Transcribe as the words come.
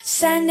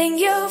Sending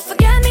you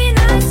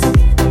forget-me-nots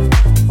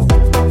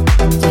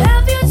to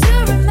help you to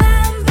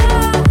remember.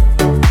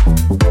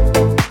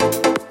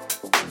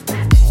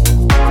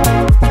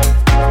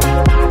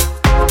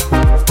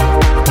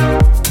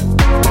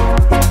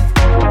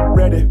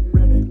 Ready.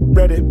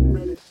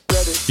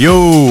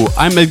 Yo,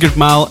 I'm Edgar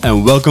Mile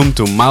and welcome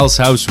to Miles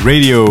House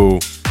Radio.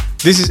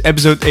 This is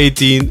episode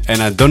 18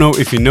 and I don't know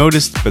if you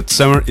noticed, but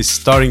summer is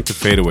starting to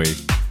fade away.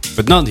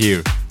 But not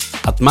here.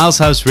 At Miles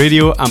House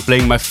Radio, I'm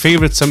playing my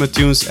favorite summer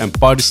tunes and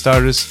party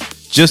starters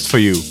just for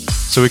you,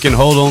 so we can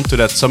hold on to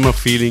that summer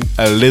feeling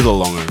a little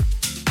longer.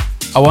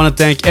 I want to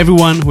thank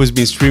everyone who has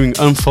been streaming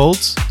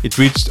Unfolds. It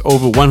reached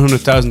over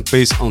 100,000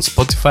 plays on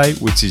Spotify,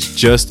 which is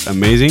just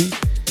amazing.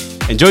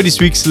 Enjoy this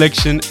week's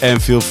selection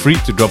and feel free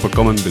to drop a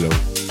comment below.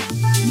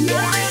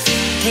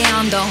 Hey,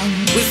 I'm done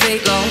with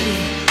fake love.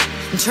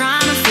 I'm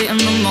trying to fit in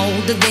the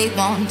mold that they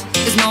want.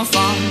 It's no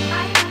fun,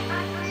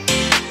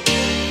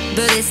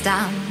 but this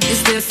time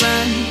it's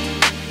different.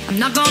 I'm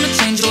not gonna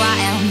change who I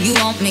am. You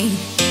want me,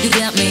 you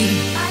get me.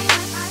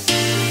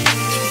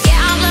 Yeah, I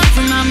learned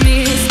from my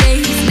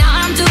mistakes. Now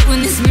I'm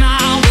doing this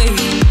my way.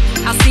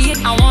 I see it,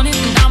 I want it,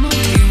 and I'm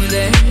okay with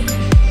it.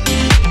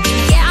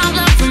 Yeah, I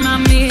learned from my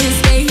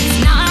mistakes.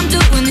 Now I'm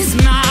doing this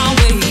my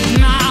way,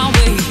 my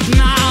way,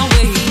 my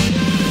way.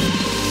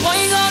 What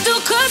you gonna do?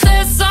 'Cause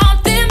there's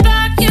something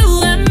about you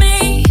and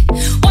me.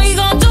 What you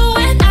gonna do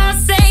when I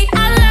say I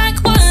like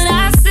what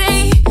I say?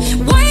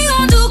 What you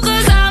gonna do?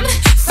 'Cause I'm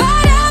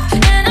fired up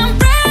and I'm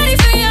ready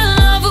for your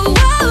love.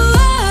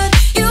 What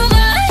you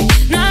might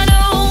not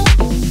know.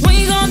 What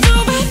you gonna do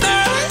with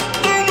that?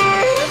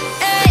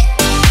 Hey.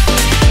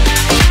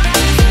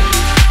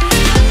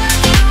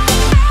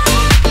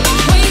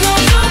 What you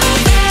gonna do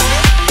with that?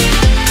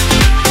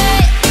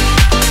 Hey.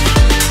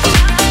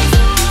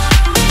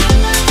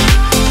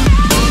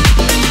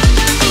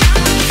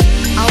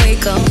 I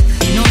wake up,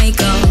 no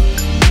makeup.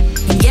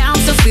 Yeah, I'm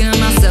still feeling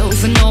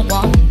myself and no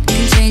one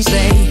can change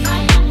that.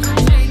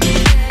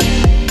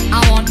 I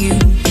want you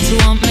to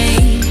want me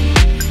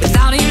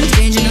without even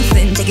changing a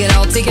thing. Take it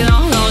all,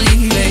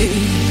 leave it.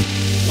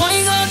 What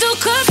you gonna do?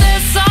 'Cause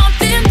there's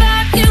something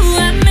about you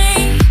and me.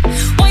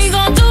 What you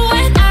gonna do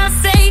when I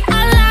say I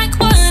like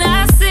what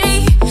I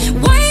say?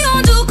 What you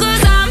gonna do?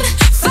 'Cause I'm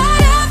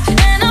fired up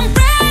and I'm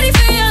ready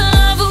for your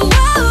love.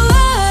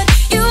 What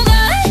you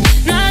might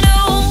not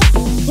know.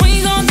 What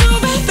you gonna do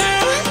with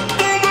that?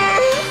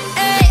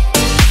 Hey.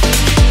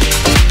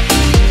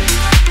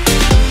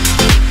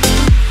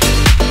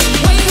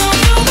 What you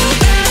gonna do with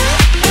that?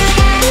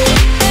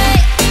 Hey.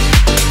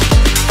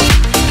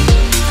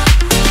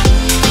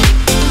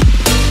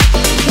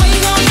 What you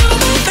gonna do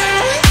with that?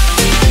 Hey.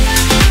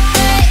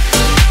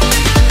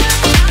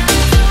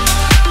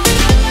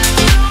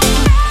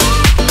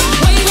 What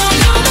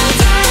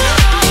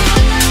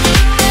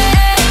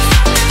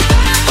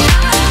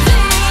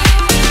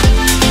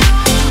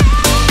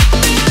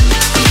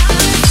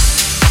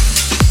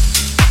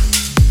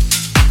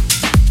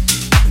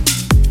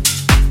gonna do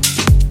with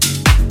that?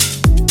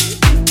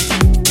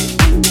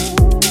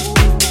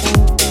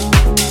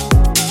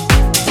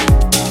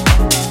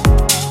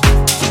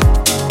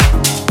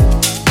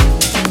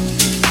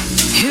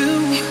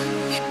 You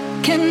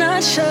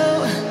cannot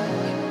show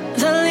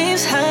the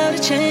leaves how to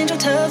change or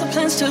tell the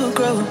plants to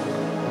grow.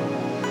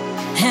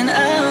 And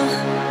I'll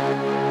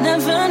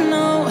never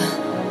know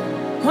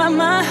what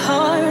my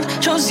heart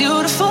chose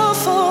you to fall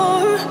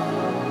for.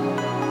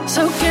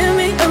 So give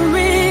me a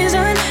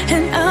reason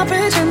and I'll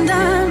pretend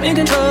I'm in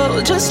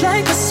control. Just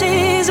like the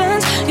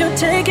seasons, you're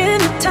taking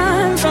the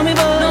time from me,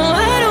 but no,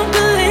 I don't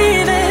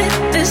believe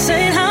it. This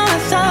ain't how I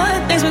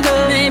thought things would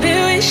go. Maybe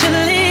we should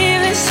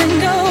leave this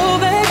and go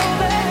back.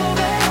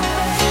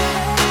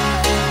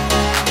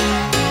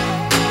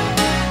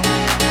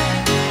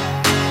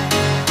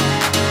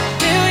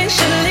 Maybe we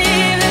should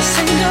leave this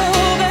and go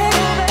back.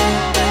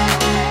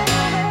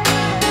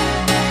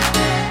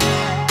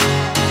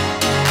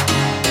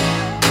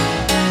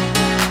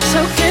 So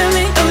give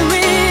me a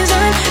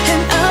reason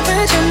and I'll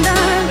pretend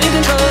I'm in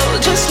control.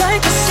 Just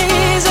like the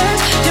seasons,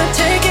 you're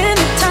taking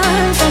the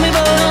time from me,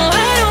 but no, I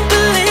don't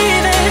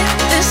believe it.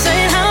 This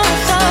ain't how I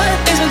thought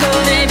things would go.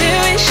 Maybe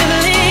we should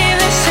leave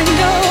this and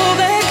go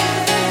back.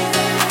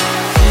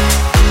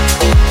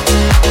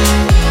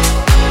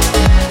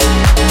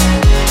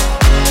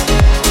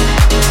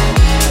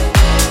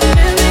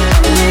 Give me a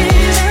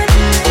reason.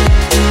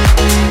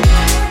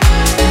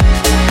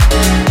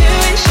 Maybe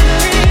we should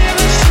leave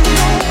this and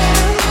go back.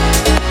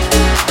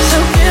 So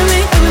give me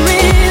a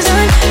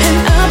reason and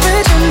I'll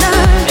pretend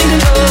I'm in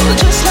control.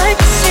 Just like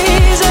the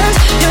seasons,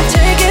 you're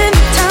taking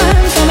the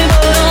time from me,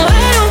 but no, I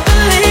don't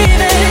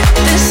believe it.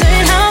 This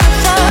ain't how I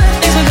thought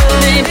things would go.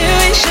 Maybe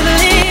we should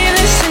leave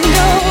this and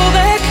go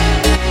back.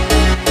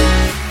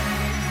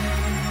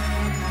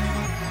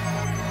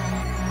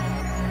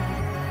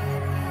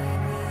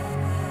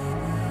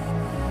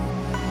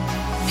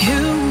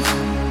 You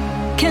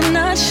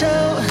cannot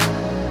show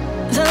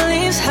the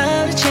leaves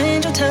how to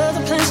change or tell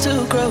the plants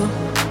to grow.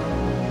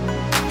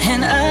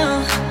 And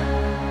I'll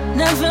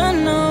never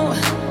know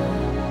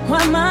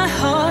what my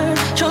heart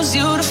chose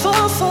you to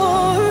fall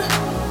for.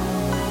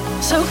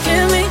 So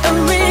give me a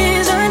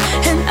reason,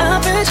 and I'll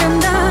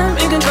pretend I'm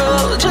in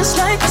control. Just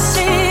like the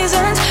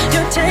seasons,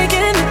 you're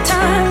taking the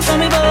time from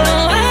me, but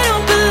oh, I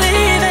don't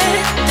believe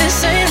it.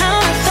 This ain't how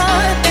I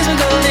thought things would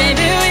go.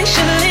 Maybe we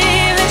should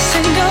leave this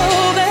and go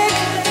back.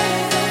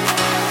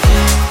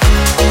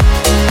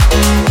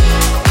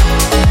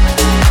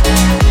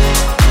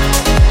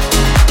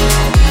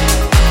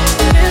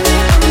 Give me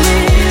a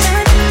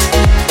reason.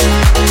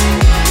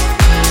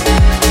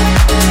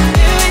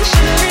 Maybe we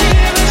should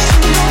leave this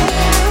and go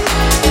back.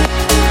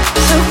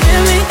 So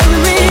give me a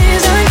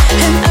reason,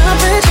 and I'll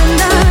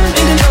pretend I'm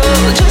in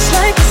control. Just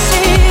like the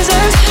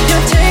seasons,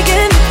 you're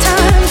taking the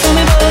time from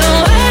me, but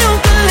oh, I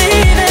don't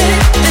believe it.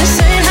 This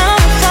ain't how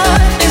I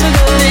thought things would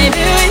go.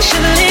 Maybe we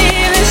should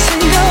leave this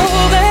and go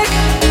back.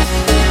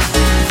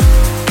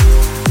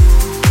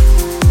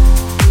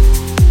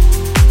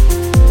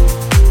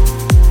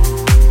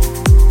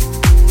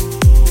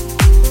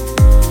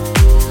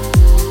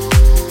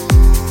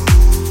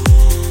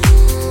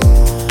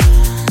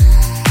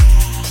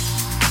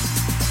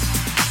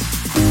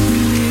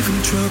 Live in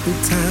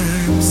troubled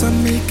times, I'm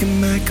making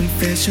my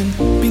confession.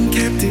 Been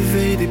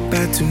captivated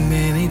by too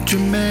many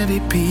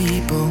dramatic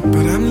people,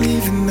 but I'm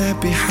leaving that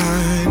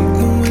behind.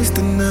 Don't waste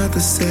another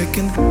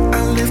second.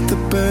 I lift the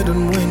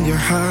burden when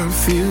your heart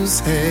feels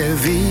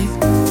heavy.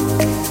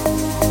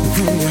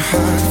 When your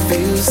heart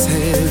feels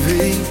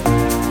heavy,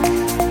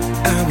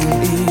 I will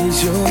ease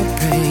your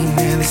pain,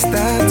 and it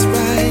starts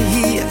right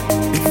here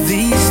with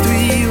these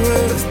 3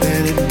 words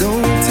that it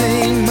don't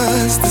take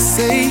much to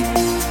say.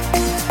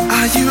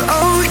 Are you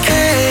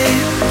okay?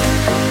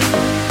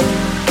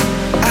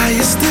 Are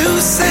you still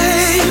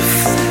safe?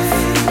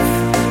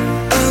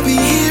 I'll be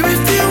here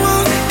if you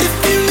want, if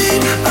you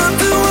need. I'll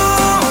do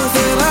all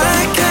that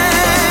I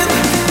can.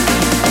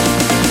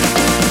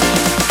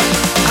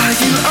 Are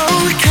you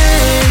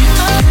okay?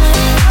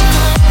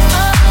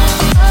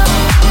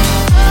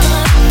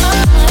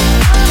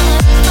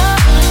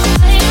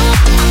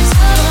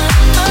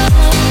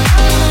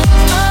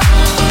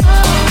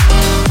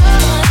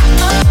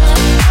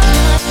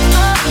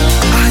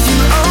 Are you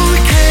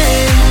okay?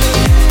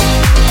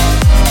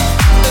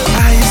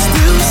 Are you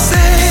still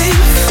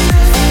safe?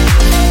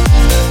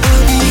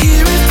 I'll be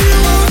here if you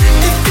want,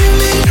 if you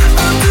need.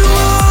 I'll do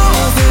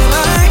all that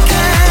I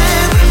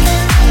can.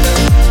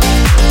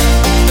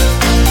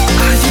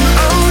 Are you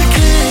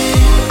okay?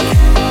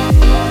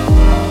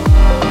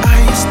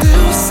 Are you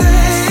still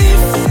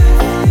safe?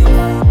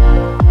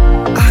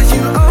 Are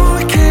you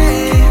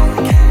okay?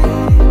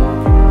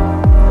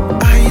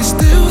 Are you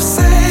still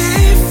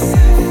safe?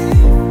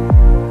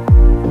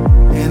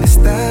 And it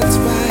starts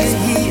right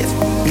here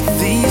with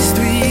these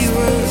 3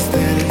 words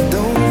that it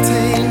don't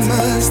take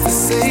much to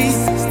say.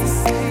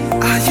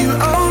 Are you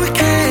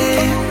okay?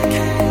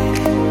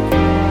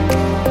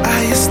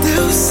 Are you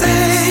still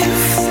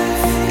safe?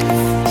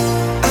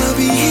 I'll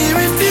be here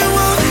if you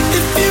want,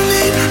 if you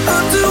need.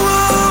 I'll do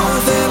all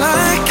that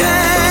I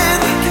can.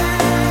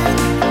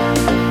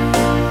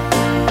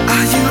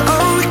 Are you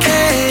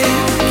okay?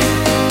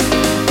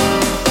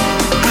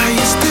 Are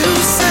you still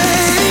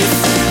safe?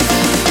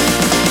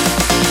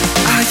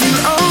 Are you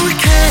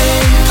okay?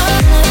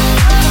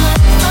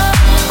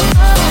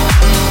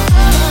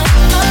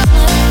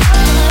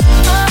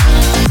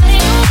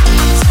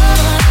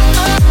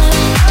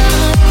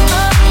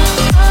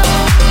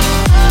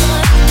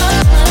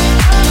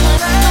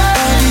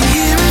 I'll be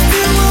here if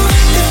you want,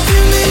 if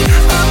you need.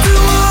 I'll do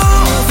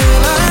all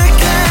that I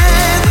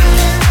can.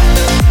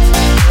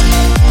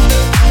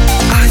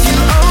 Are you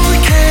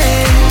okay?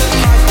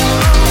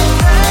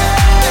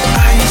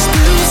 Are you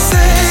still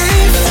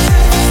safe?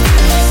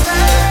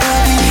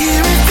 I'll be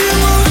here if you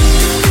want,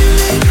 if you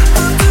need.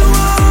 I'll do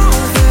all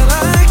that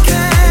I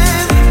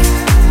can.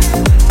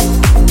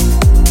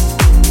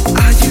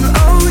 Are you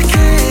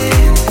okay?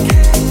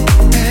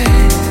 Hey,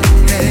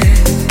 hey,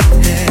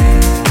 hey.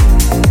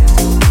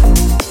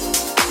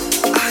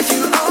 Are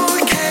you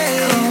okay?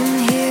 Come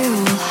here,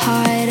 we'll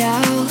hide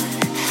out.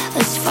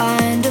 Let's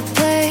find a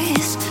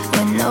place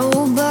where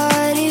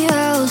nobody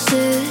else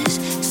is.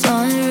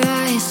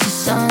 Sunrise to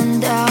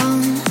sundown,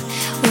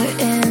 we're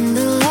in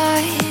the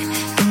light.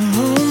 The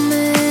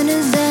moment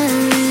is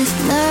endless.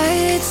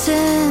 Nights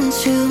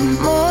into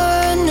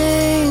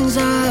mornings. I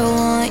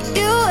want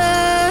you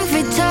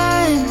every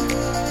time.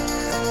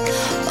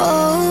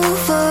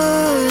 Over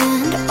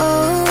and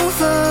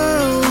over,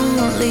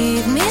 won't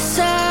leave me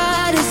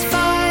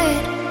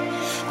satisfied.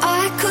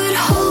 I could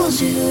hold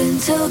you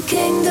until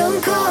kingdom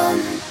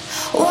come.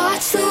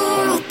 Watch the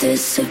world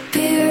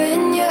disappear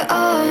in your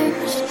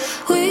arms.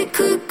 We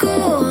could go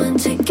on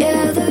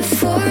together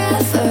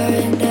forever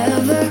and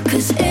ever.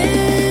 'Cause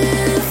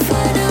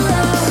infinite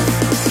love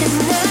is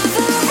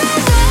never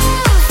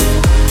enough.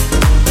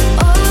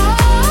 Oh,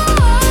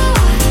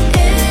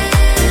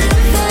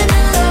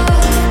 infinite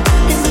love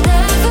is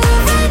never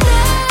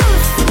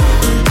enough.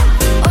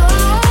 Oh,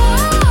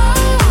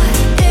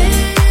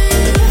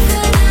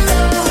 infinite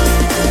love.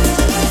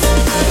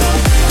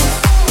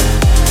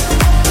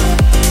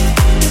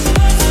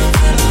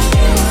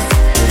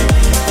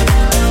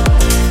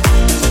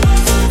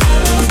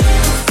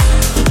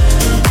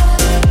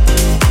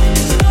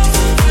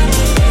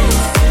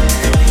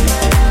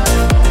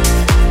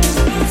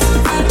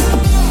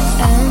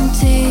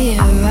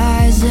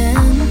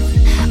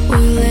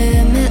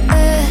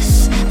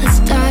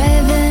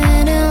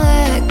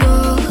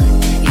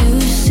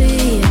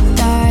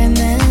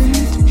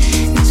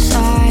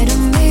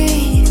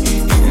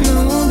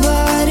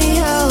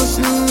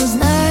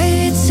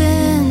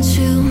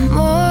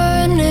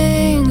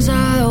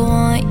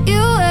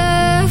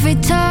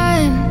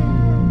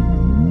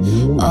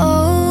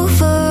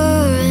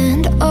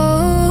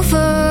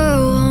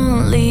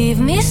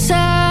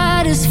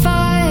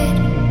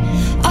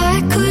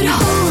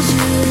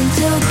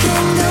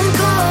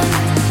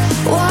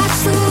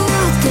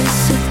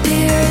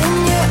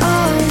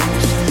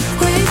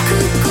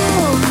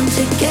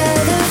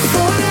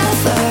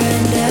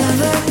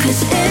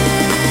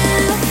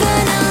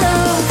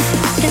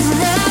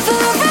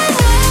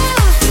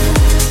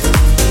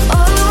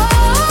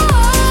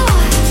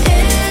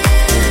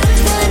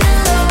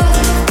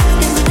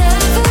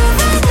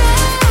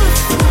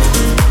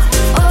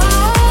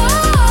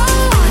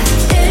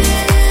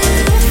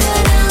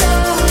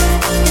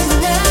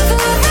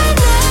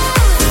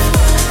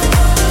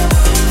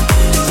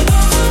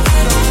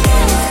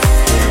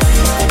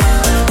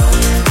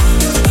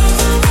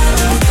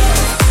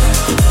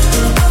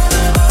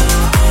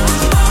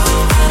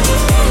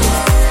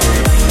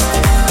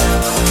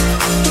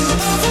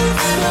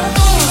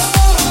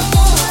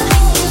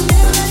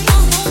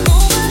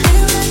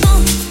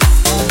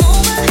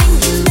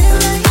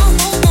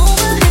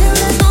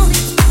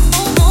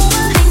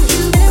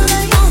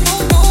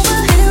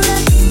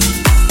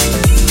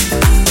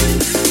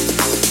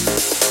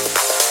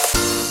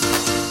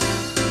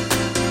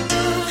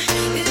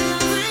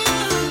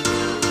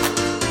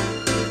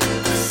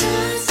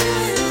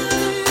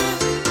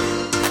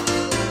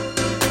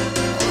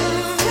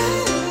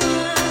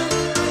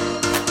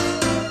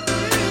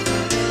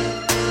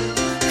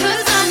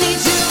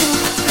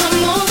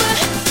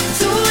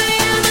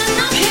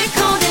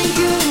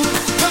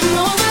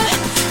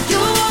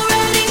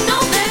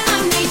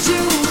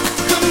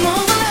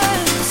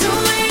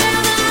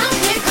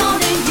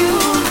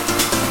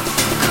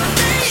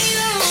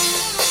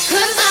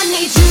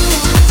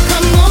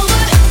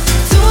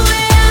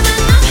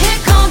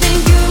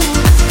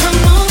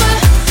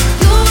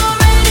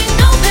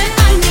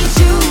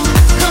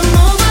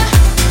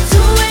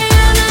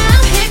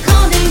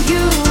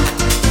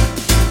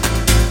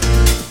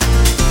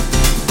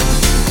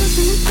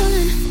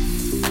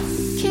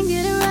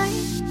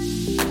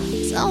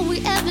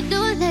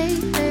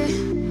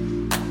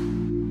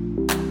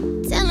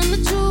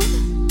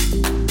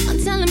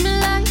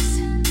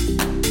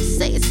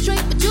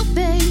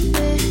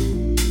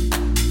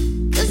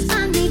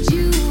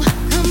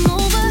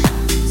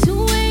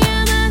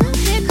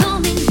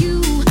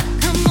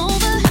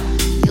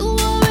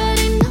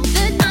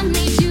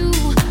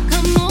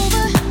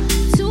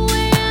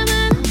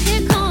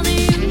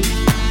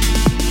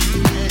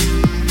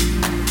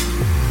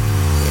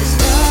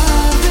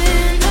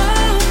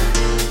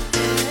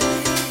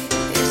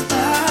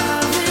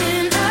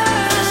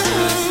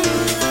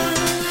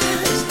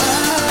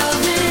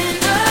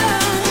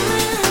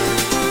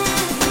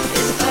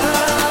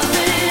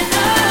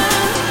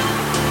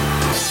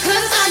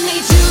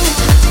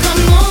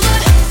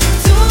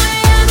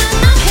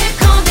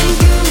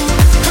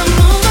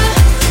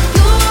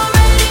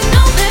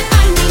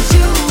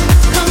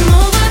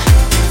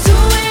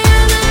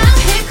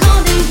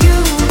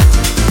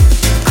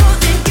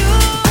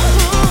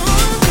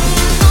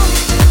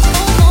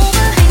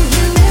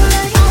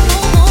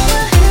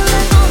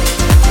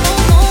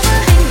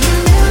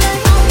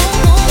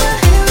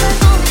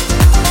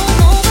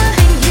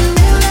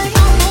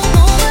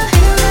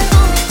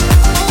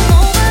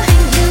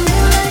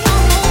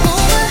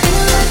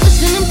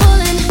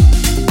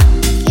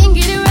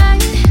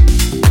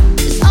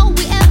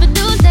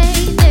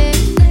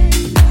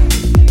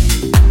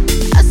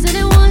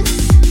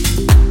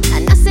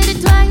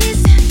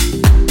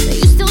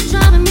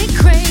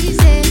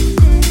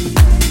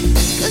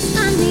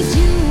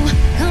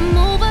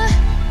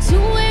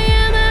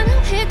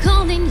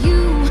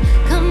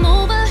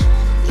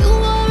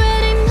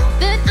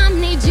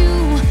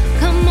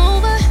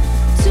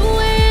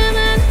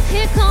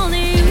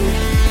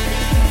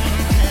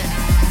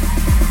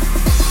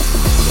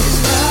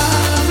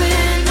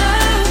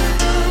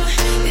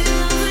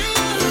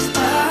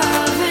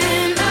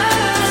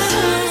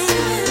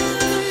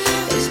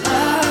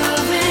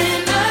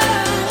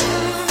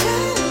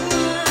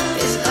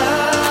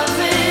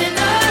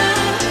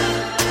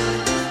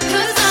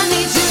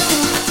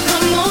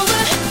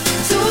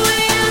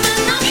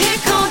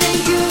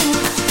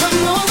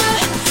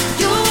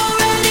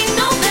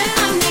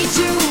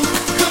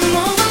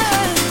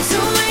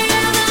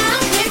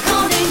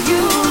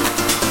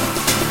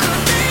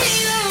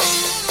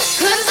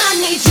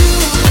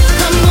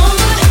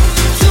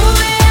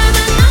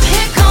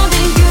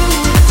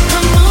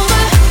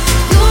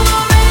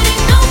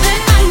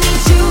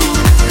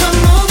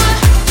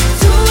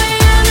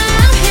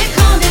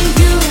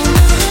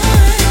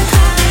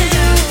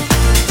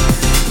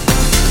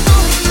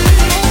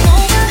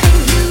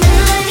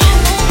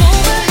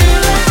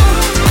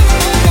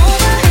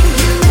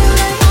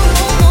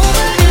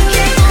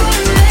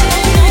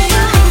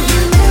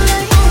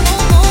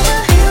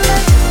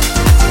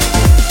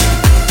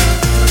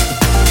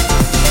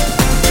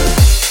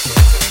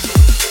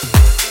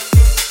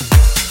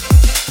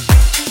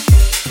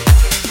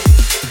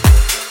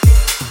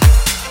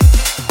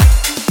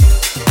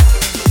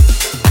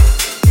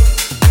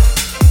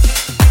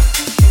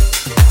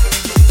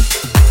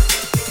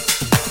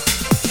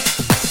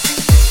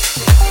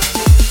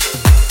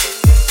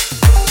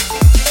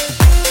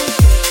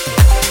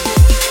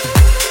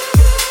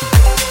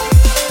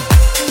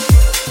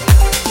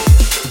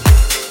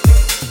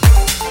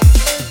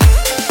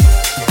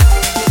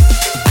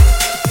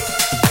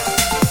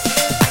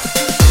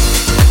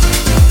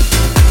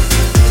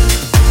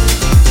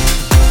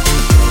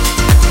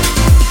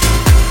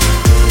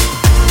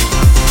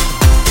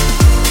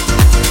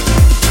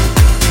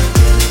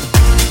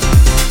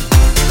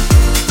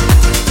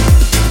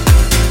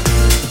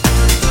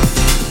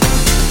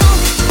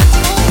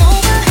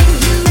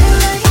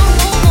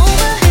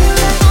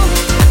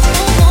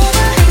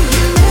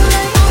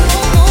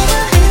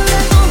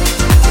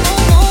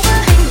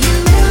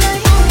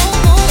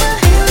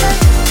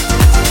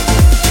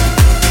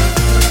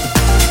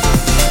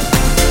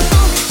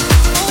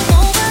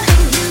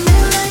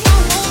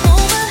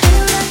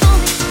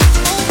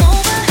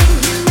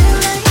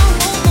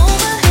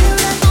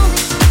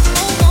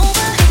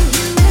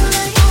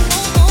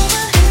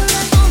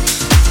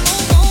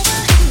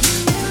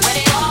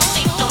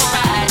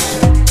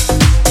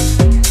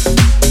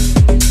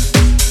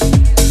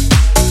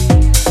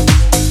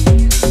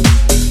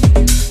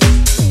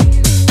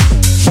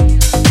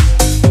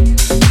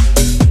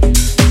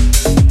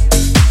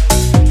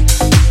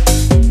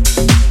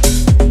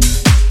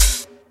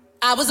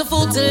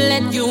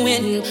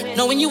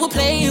 knowing you would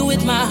play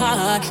with my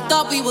heart.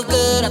 Thought we were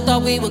good, I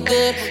thought we were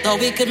good, thought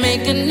we could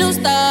make a new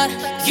start.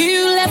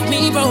 You left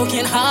me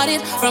broken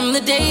hearted from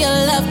the day your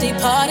love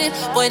departed.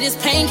 Boy, this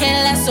pain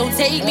can't last, so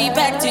take me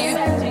back to you.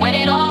 When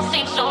it all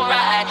seems so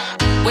right,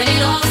 when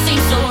it all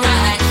seems so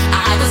right,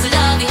 I was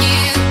loving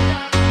you.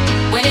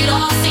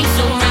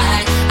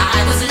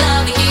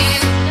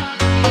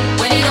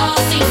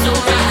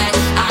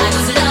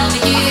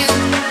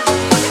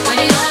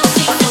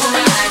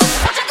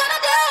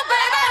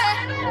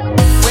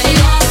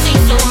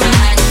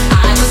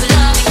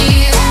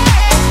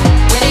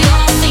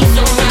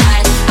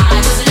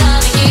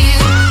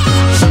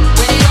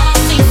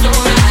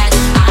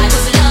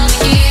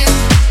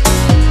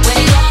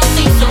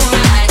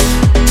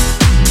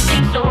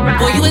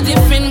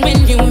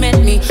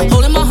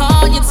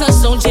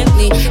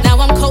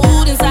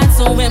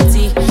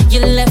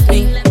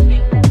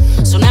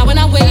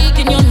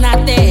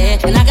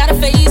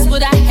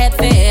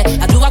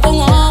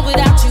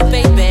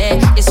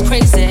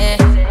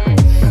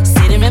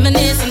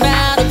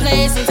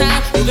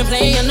 been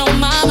playing on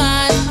my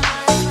mind.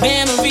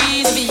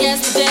 Memories of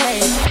yesterday,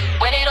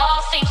 when it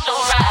all seemed so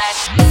right.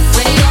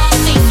 When it all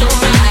seemed so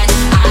right,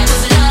 I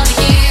was loving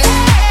you.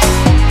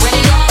 When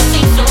it all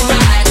seemed so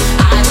right,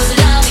 I was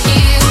loving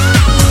you.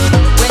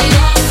 When it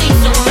all seemed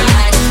so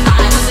right,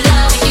 I was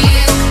loving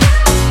you.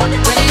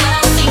 When it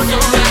all seemed so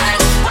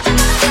right.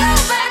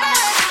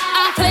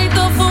 I played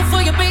the fool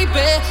for you,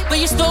 baby, but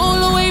you stole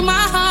away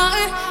my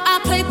heart. I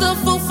played the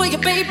fool for you,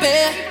 baby,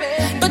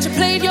 but you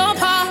played your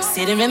part.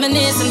 Sitting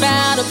reminiscing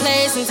about a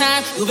place and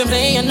time. You've been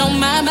playing on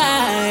my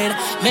mind.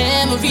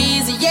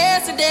 Memories of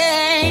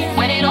yesterday,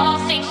 when it all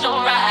seemed so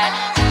right.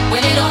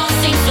 When it all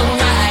seemed so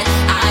right,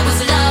 I was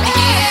loving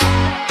you.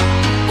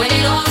 When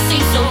it all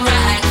seemed so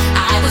right,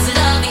 I was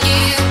loving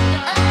you.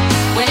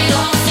 When it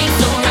all seemed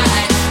so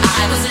right,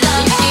 I was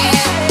loving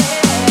you.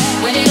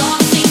 When it all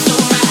seemed so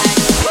right,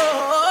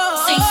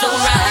 seemed so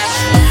right.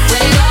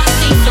 When it all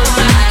seemed so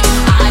right,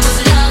 I was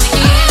loving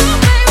you.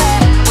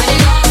 When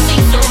it all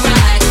seemed so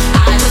right,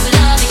 I was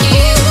loving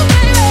you.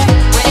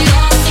 When it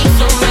all seemed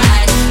so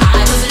right,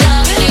 I was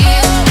loving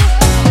you.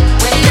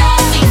 When it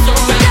all seemed so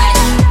right,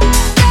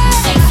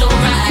 seemed so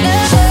right.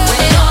 When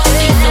it all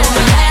seemed so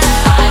right,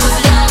 I was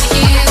loving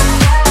you.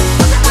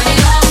 When it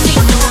all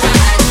seemed so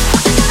right.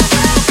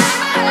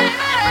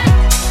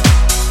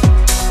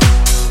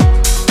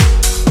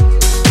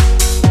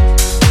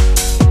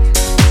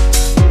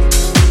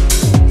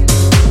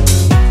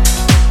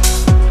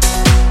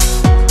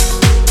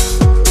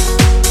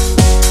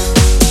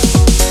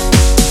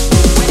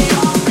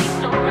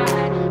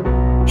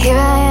 Here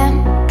I am,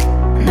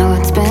 I know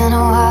it's been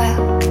a while.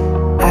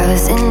 I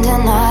was in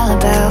denial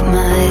about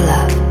my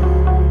love.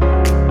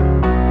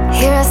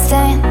 Here I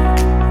stand,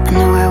 I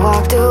know I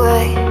walked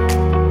away.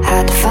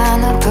 Had to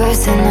find the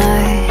person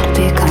I'd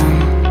become.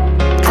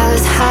 I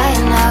was high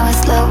and I was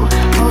low,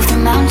 moved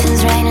through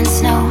mountains, rain and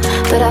snow,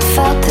 but I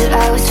felt that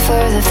I was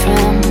further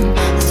from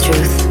the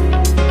truth.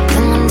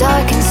 Then one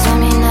dark and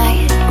stormy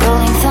night,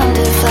 rolling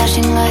thunder,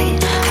 flashing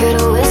light, heard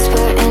a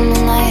whisper in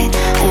the night,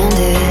 and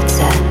it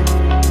said,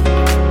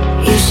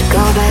 you should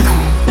go back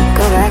home,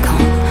 go back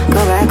home,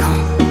 go back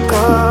home,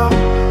 go.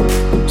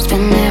 It's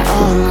been there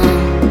all along.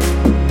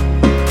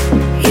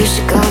 You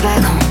should go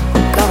back home,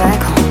 go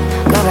back home,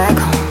 go back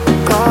home,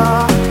 go.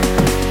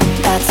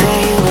 That's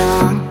where you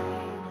belong.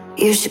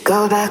 You should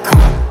go back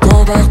home.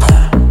 Go back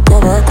home, go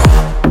back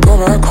home, go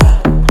back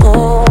home, go.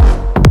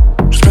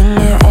 It's been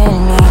there all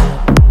along.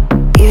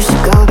 You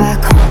should go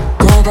back home.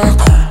 Go back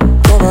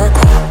home, go back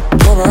home,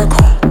 go back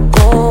home,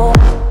 go.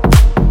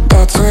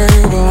 That's where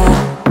you belong.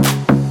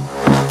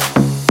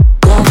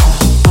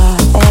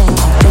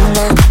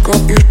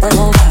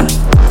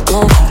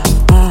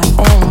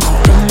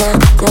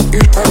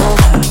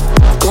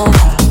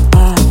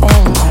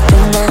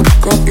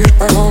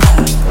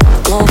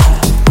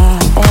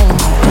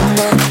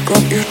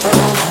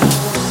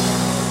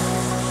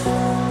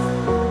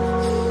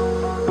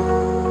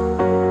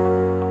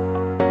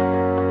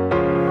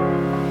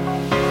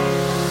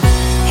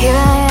 Here I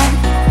am,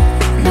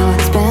 I know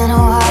it's been a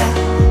while.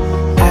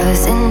 I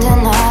was in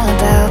denial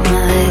about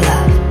my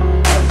love.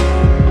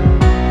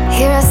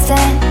 Here I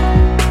stand,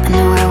 I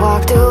know I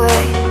walked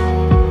away.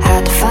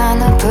 Had to find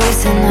the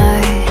person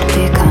I'd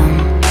become.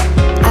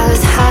 I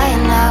was high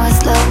and I was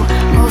low,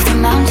 moved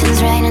through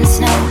mountains, rain and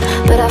snow,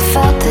 but I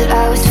felt that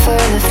I was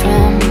further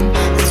from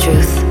the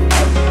truth.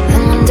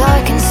 Then one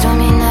dark and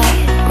stormy night,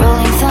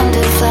 rolling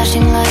thunder,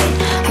 flashing light,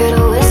 heard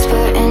a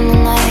whisper in the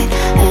night,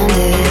 and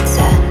it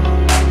said,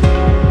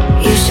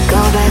 you should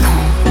go back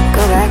home,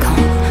 go back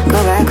home, go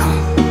back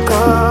home,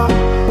 go.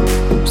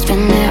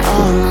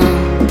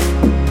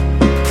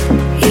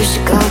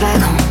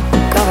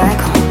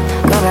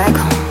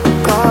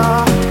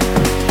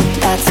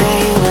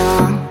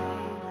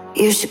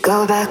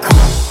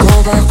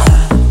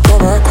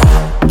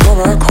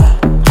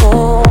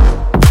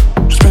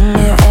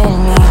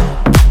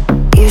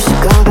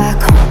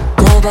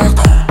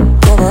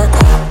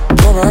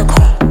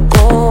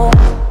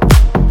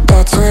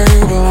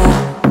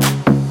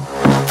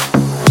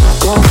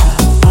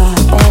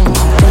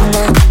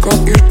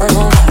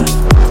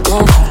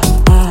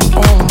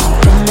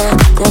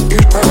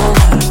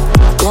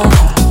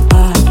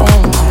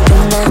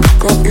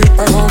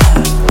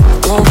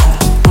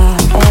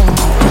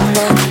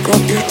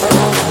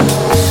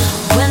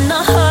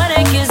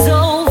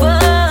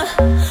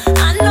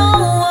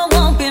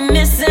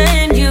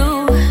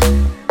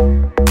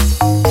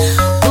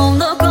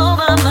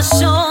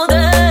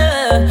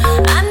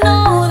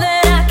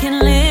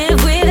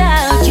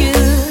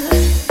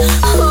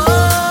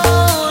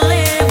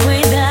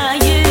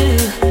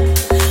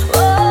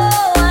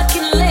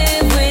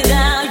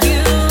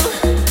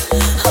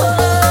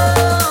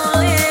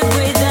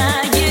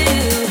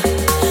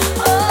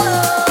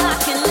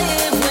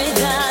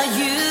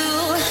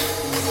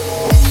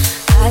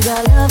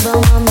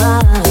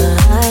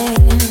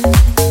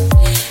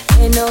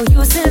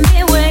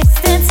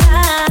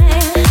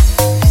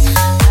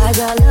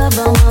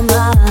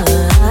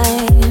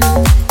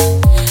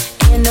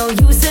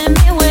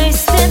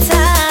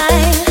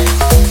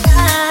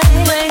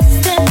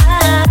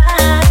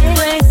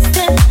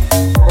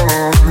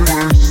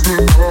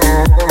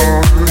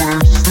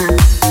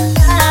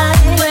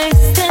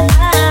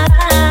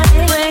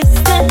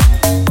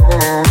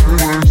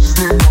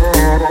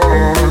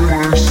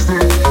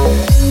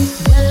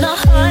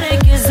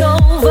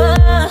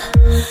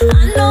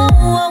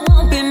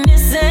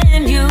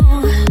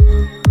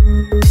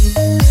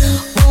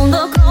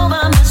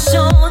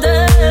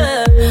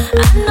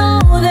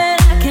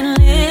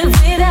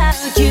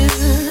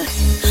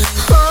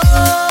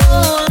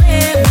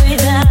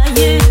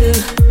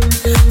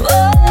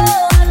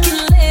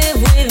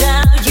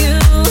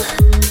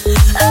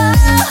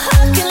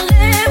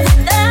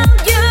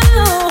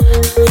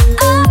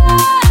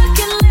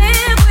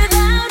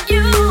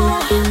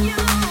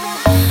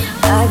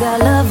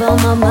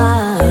 love on my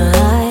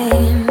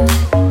mind.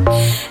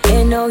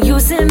 Ain't no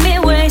use in me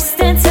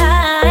wasting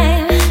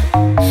time.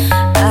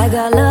 I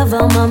got love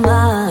on my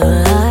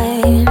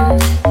mind.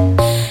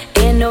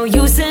 Ain't no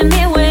use in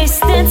me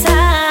wasting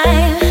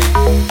time.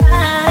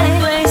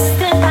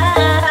 Wasting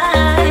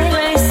time,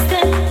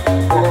 wasting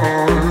time,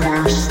 wasting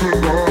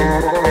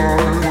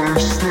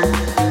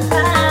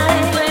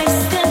time, wasting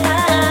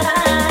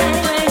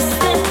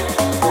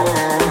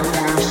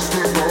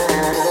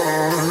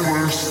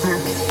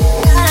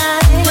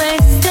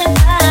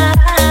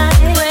time,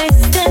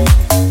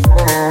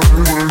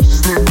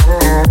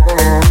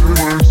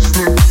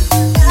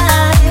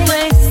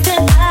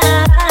 wasting time,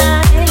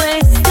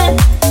 wasting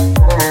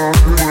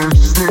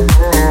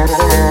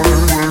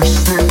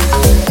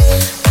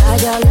I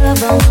got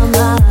love on my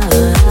mind.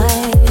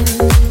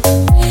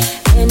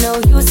 Ain't no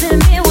use in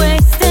me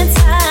wasting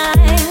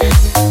time.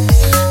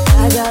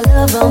 I got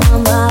love on my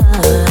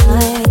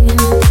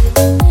mind.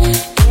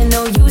 Ain't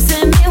no use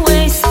in me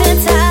wasting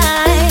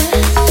time.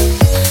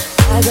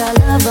 I got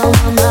love on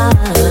my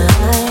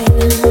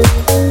mind.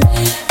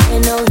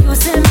 Ain't no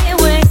use in me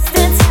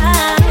wasting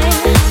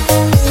time.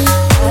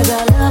 I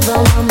got love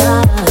on my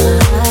mind.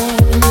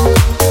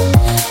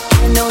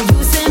 Ain't no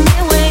use in me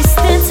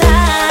wasting time.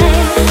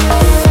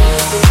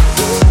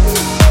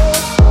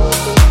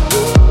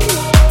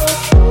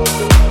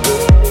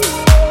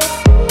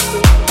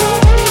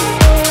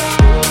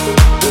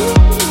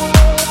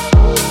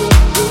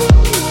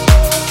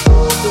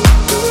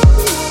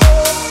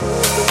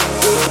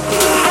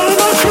 Am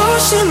I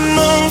close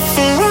enough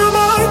or am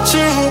I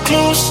too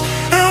close?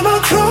 Am I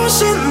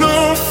close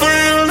enough for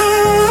your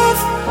love?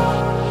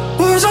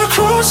 Was I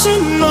close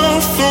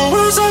enough or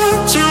was I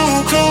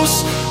too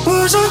close?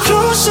 Was I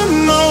close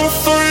enough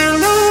for your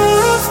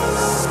love?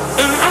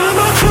 And am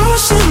I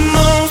close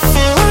enough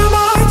or am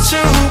I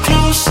too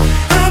close?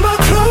 Am I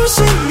close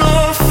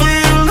enough for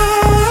your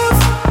love?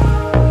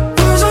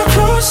 Was I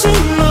close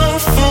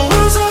enough or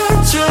was I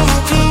too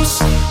close?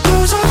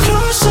 Was I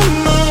close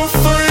enough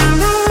for your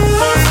love?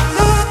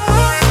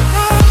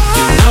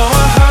 You know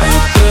I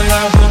hide, but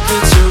I hope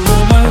it's a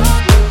rumor.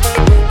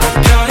 I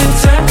got a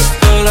text,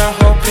 but I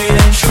hope it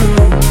ain't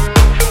true.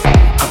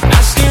 I'm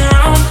asking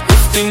around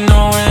if they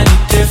know any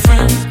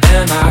different,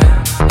 and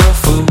I'm a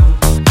fool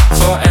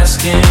for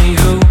asking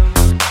you.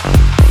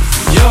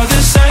 You're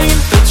the same,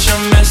 but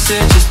your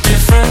message is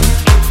different.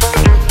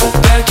 Hold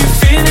back your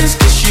feelings,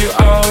 'cause you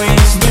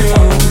always knew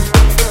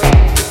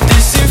that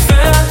this ain't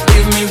fair,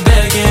 leave me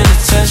begging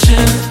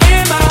attention.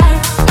 Am I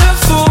a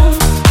fool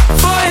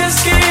for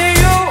asking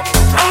you?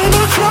 Am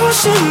I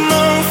close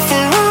enough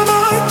or am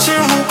I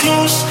too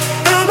close?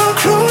 Am I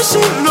close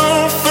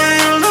enough for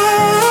your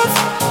love?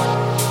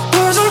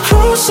 Was I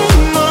close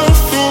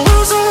enough or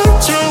was I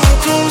too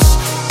close?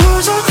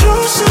 Was I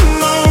close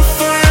enough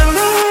for your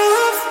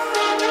love?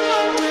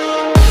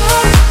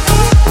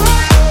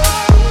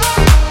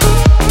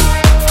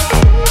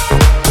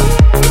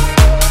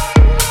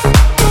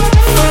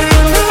 For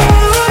your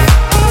love.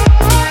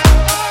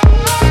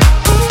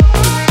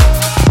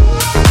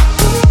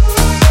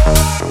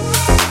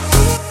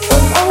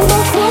 Am I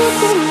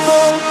close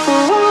enough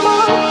or am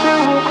I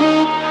too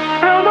close?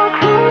 Am I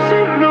close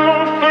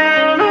enough for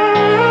your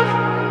love?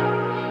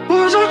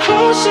 Was I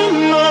close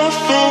enough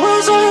or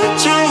was I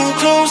too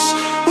close?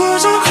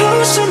 Was I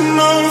close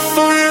enough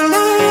for your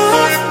love?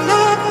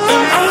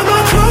 And am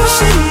I close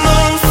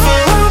enough or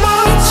am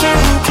I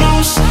too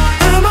close?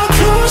 Am I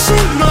close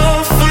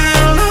enough for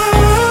your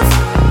love?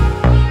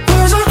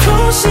 Was I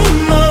close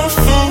enough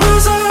or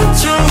was I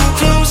too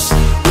close?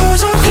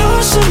 Was I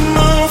close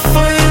enough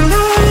for your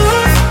love?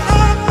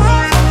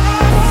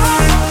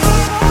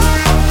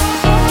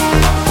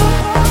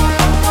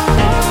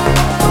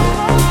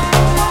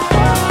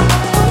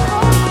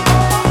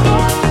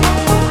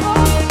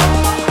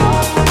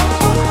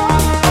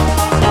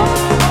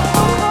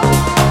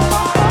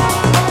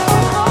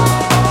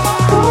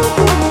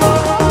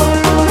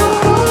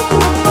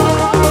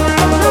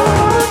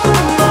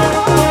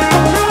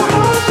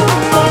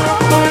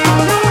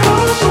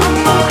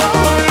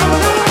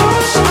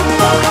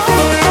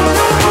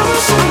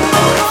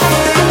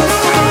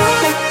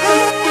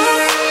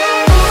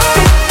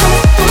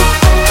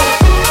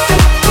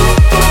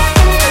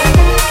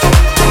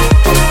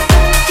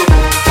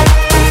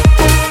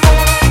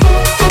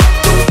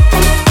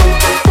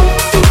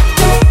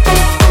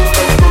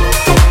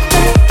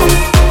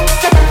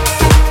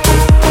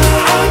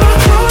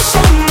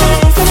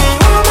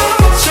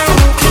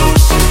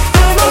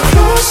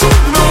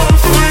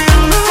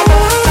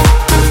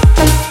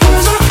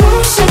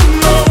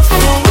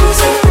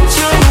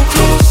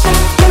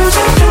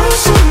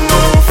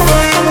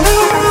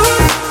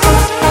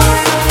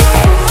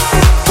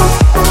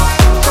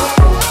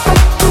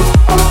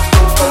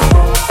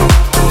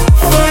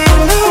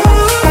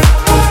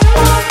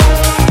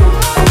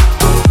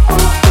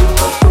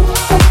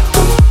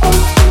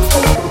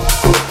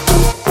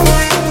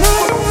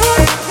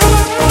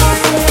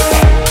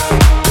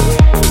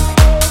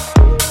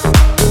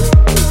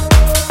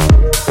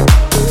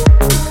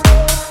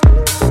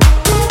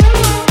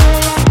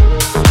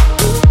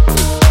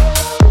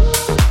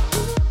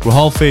 We're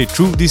halfway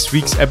through this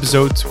week's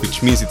episode,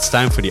 which means it's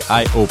time for the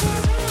Eye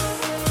Opener.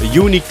 A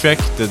unique track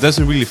that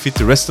doesn't really fit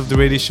the rest of the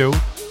radio show,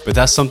 but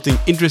has something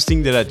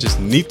interesting that I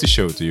just need to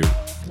show to you.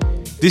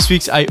 This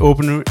week's Eye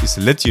Opener is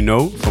Let You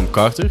Know from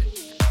Carter.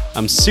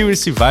 I'm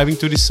seriously vibing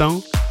to this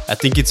song. I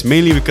think it's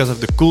mainly because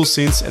of the cool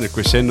synths and the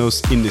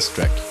crescendos in this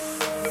track.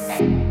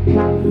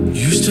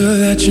 Used to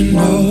let you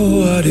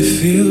know what it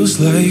feels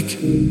like.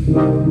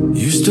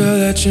 Used to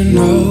let you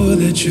know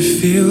that you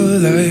feel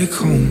like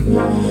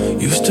home.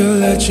 Used to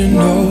let you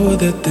know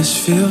that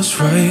this feels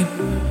right.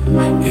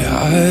 Yeah,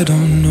 I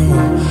don't know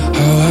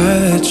how I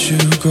let you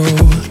go.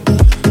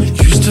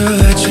 Used to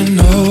let you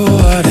know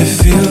what it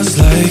feels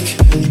like.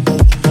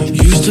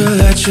 Used to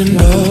let you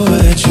know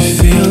that you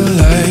feel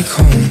like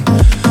home.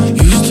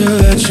 Used to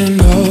let you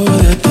know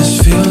that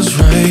this feels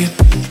right.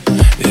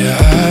 Yeah,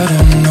 I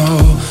don't know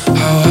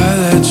how I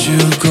let you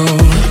go.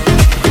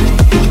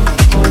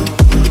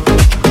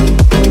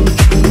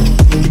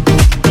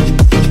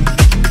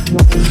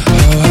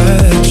 How I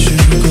let you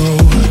go.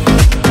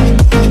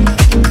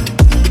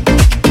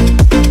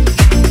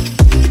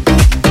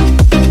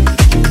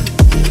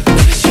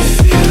 Cause you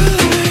feel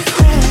like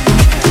home.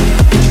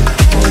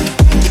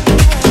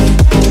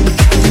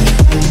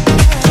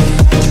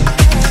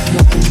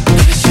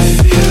 Cause you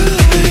feel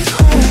like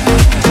home.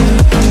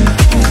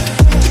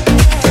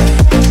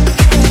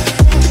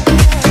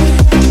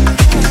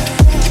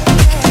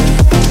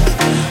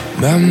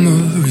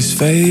 Memories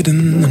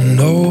fading, I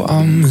know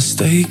I'm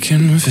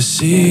mistaken for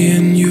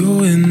seeing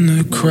you in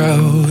the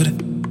crowd.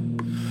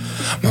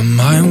 My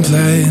mind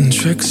playing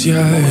tricks,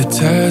 yeah, it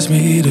tears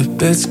me to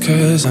bits,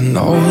 cause I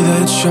know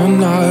that you're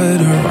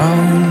not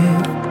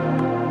around.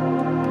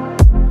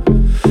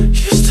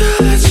 Used to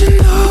let you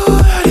know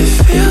what it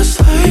feels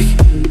like.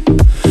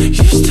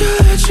 Used to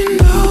let you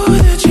know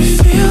that you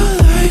feel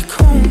like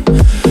home.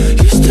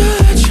 Used to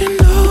let you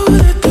know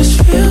that this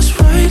feels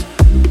right.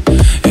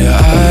 Yeah,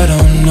 I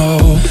don't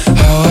know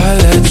how I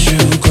let you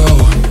go.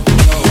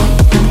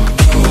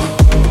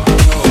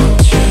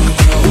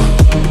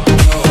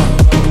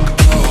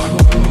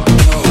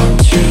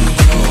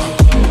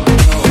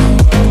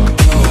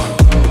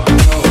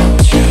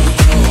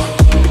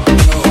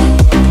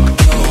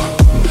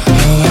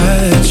 How I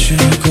let you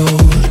go.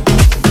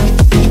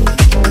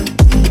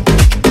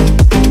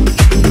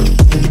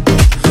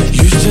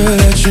 Used to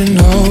let you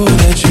know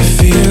that you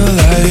feel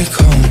like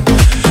home.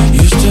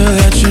 Used to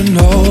let you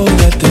know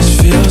that this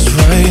feels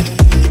right.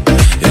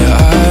 Yeah,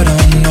 I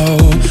don't know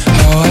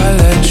how I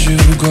let you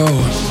go.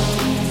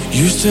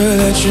 Used to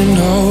let you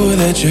know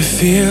that you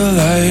feel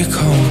like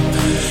home.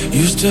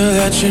 Used to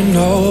let you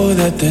know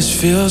that this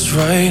feels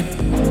right.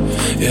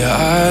 Yeah,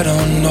 I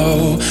don't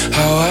know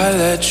how I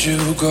let you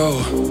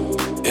go.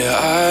 Yeah,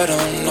 I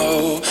don't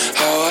know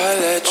how I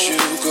let you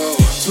go.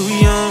 Too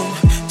young,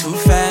 too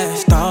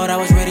fast. Thought I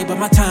was ready, but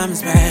my time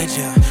is bad,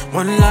 yeah.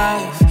 One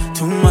life,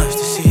 too much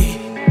to see.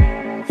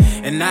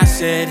 And I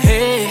said,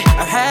 hey,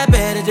 I've had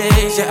better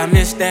days. Yeah, I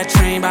missed that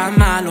train by a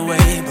mile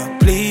away. But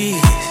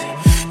please,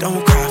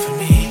 don't cry for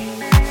me.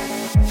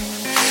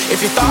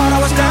 If you thought I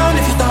was down,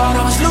 if you thought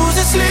I was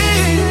losing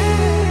sleep,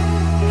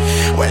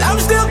 well, I'm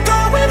still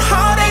going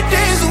hard 8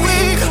 days a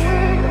week.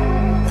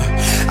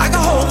 I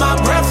can hold my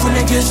breath when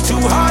it gets too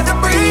hard to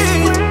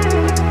breathe.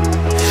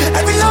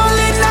 Every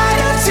lonely night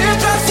a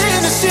teardrops in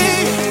the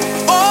sea.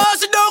 Oh,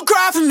 so don't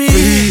cry for me.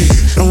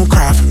 Please, don't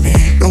cry for me.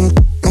 Don't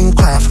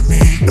cry for me.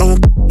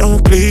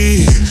 Don't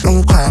please,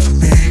 don't cry for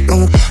me.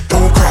 Don't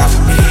cry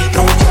for me.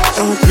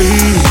 Don't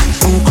please,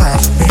 don't cry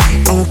for me.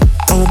 Don't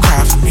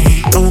cry for me.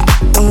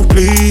 Don't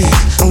please,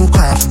 don't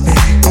cry for me.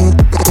 Don't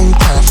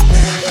cry for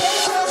me.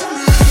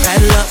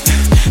 Bad luck,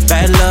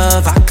 bad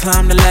love. I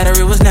climbed the ladder,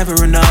 it was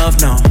never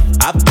enough, no.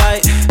 I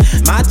bite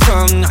my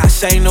tongue, I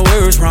say no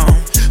words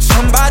wrong.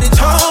 Somebody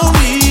told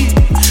me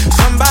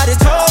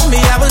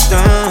I was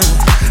done.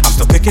 I'm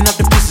still picking up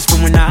the pieces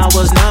from when I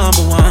was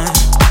number one.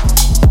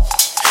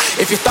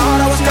 If you thought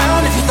I was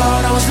down, if you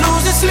thought I was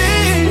losing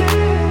sleep,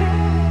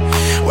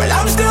 well,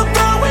 I'm still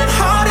going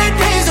hard 8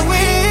 days a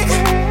week.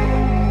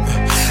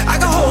 I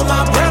can hold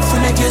my breath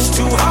when it gets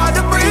too hard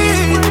to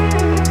breathe.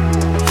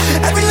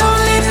 Every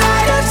lonely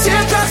night a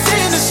teardrops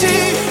in the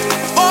sea.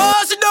 Oh,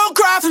 so don't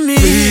cry for me.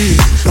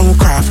 Please, don't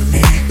cry for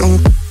me. Don't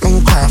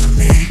cry for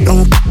me.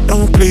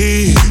 Don't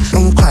please,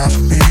 don't cry for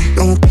me.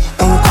 Don't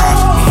cry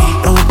for me.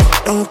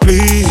 Don't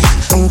please,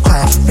 don't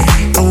cry for me.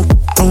 Don't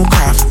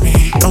cry for me.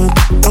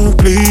 Don't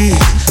please,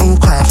 don't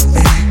cry for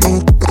me.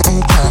 Don't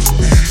cry for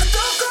me.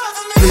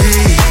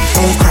 Please,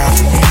 don't cry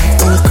for me.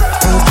 Don't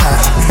cry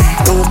for me.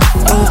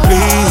 Don't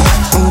please,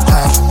 don't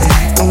cry for me.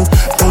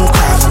 Don't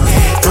cry for me.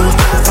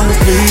 Don't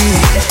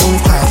please, don't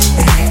cry for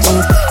me. Don't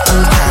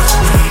cry for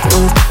me.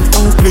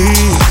 Don't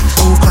please,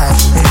 don't cry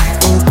for me.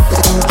 Don't cry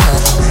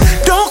for me.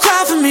 Don't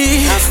cry for me.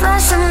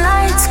 Flashing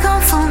lights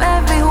come from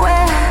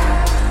everywhere.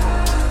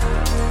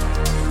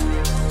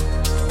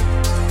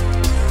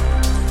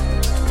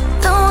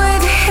 The way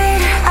they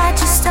hit, I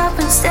just stop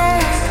and stare.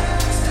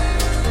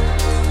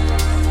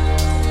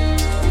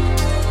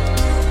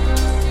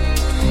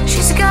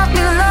 She's got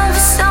me love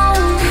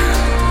stoned.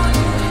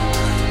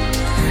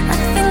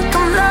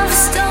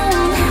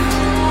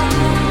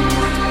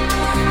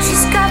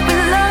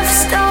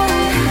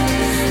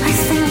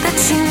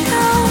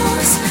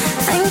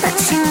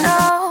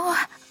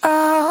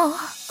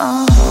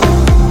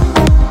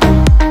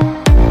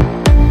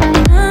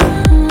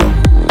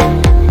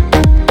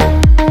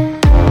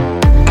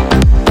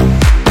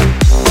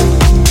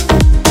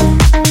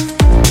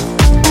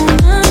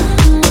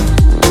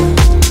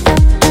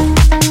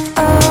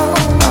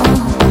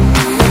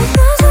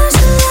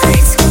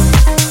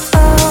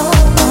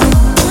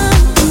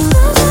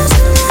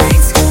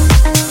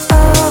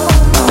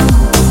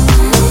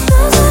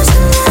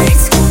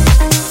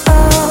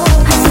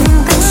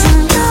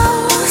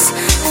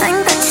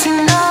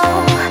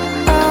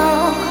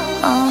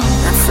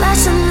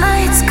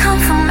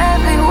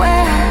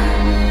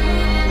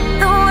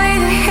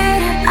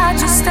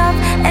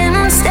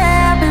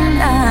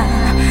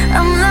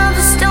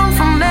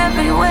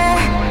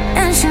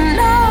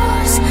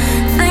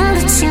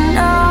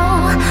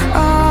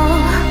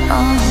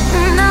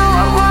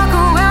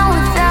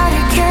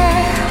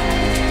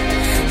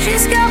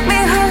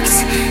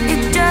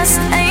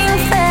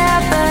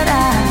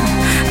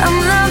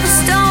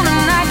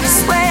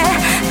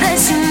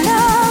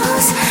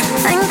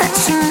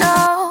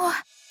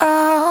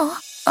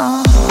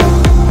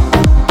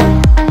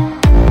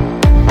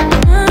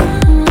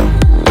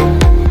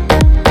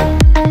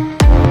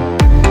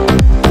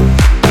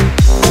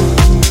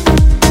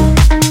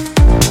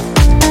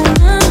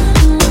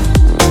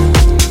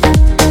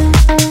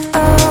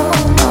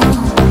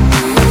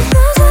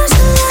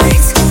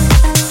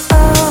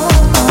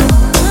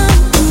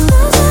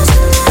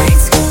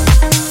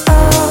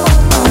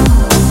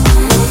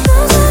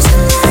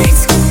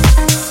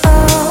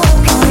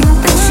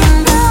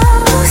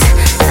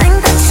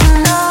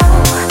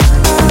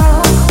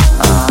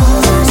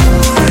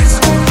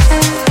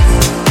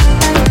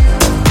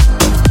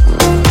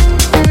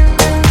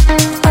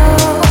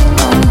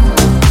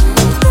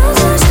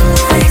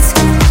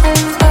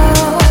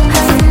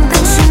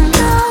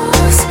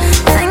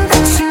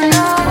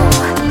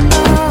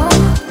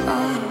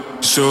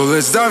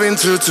 dive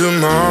into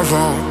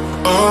tomorrow.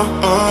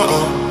 Oh, oh,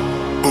 oh.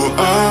 Oh,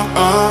 oh,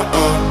 oh,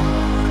 oh.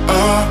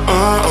 Oh,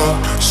 oh,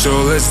 oh. So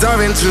let's dive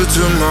into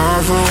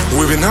tomorrow.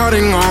 We've been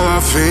hiding all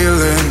our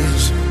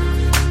feelings,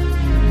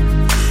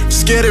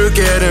 scared to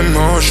get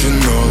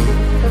emotional,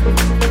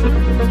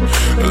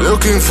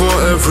 looking for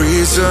a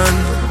reason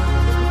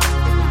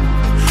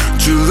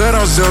to let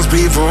ourselves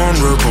be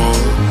vulnerable.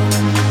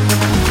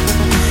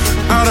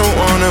 I don't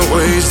wanna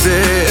waste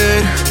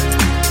it.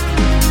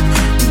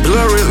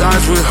 Blurry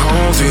lights, we're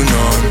holding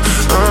on.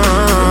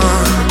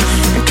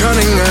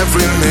 Counting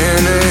every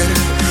minute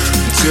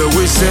till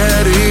we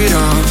set it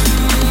up.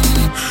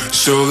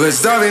 So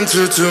let's dive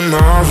into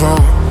tomorrow.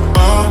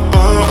 Oh, oh,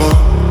 oh.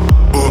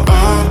 Oh,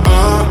 oh,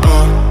 oh,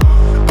 oh.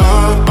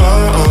 Oh,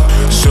 oh, oh.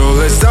 So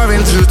let's dive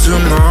into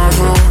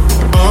tomorrow.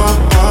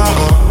 Oh, oh,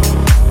 oh.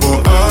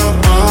 Oh, oh,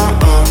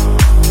 oh, oh.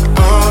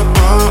 Oh,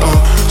 oh, oh.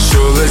 So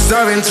let's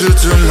dive into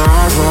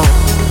tomorrow.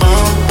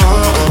 Oh, oh,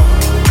 oh.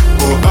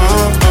 Oh, oh,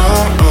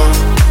 oh, oh.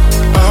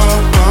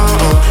 Oh,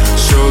 oh, oh.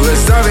 So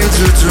let's dive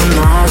into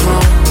tomorrow.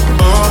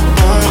 Oh,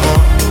 oh, oh.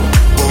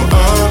 Oh,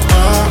 oh,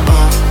 oh,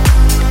 oh.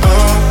 Oh,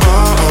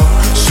 oh,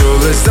 oh. So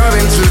let's dive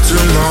into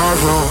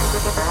tomorrow.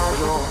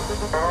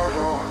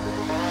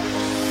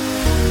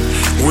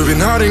 We've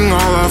been hiding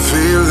all our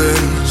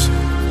feelings,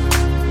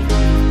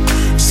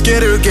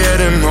 scared to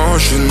get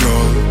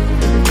emotional,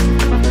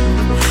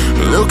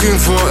 looking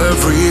for a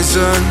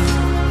reason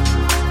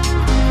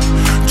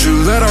to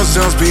let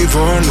ourselves be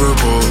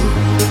vulnerable.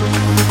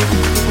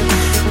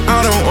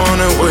 I don't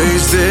wanna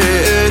waste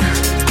it.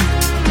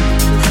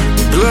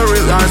 Blurry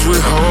lights,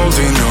 we're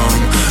holding on.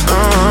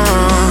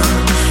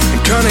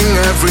 Counting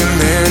every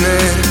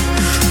minute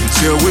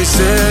till we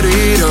set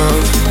it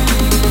up.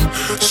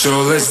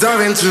 So let's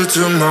dive into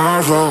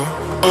tomorrow.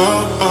 Oh,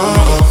 oh,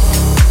 oh.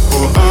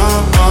 Oh,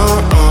 oh,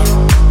 oh, oh.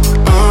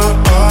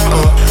 Oh, oh,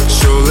 oh.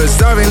 So let's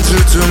dive into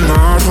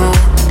tomorrow.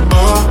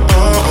 Oh,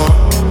 oh, oh.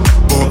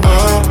 Oh,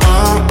 oh,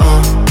 oh,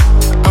 oh.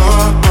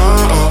 Oh,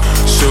 oh, oh.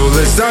 So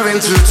let's dive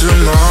into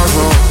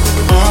tomorrow.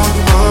 Oh,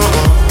 oh,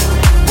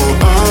 oh. Oh,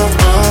 oh,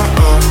 oh,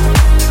 oh.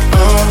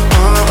 Oh,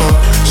 oh, oh.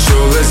 So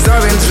let's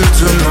dive into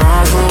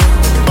tomorrow.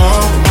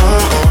 Oh,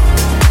 oh, oh.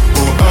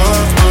 Oh, oh,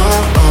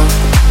 oh, oh.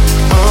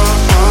 Oh,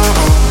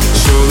 oh, oh.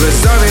 So let's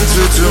dive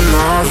into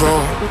tomorrow.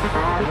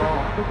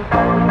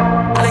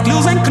 I like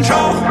losing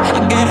control.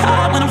 I get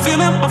high when I'm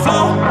feeling my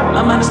flow.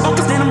 My mind is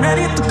focused and I'm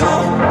ready to go.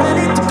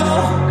 Ready to go.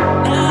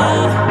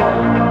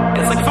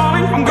 It's like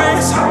falling from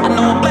grace. I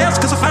know I'm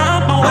blessed cause I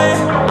found my way.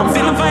 I'm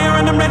feeling fire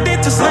and I'm ready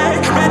to slay.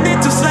 Ready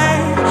to slay.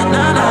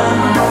 Nah,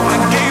 nah. I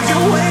gave you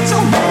way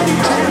too many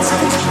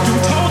chances. You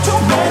told too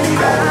many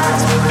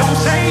lies. Don't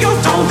say you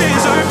don't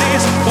deserve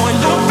this. Boy,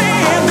 look me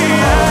in the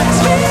eyes.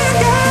 We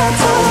got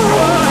to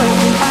work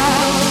it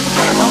out.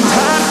 I'm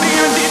tired of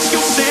hearing these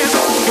excuses.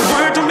 Your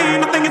word to me,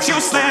 nothing, it's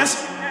useless.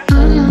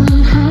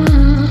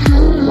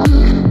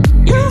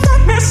 You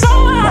got me so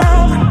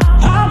out.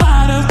 I'm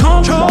out of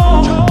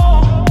control.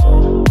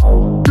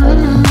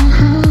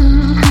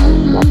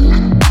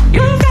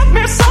 You got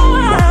me so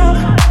out.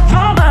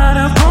 I'm out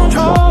of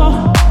control.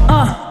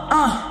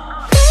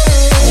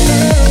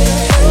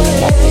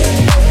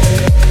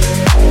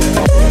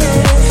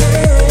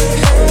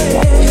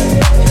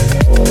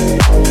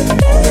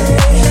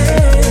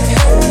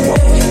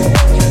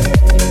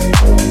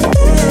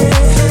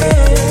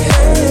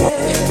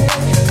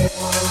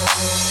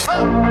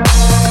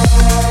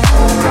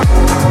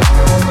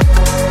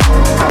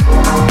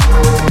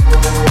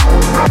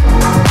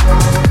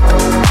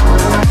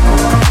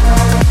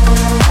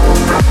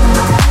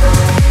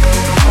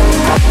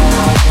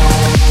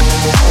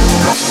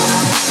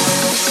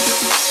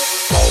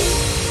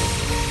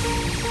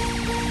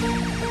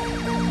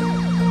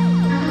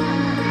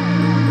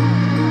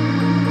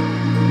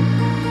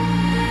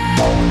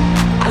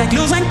 I like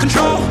losing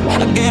control.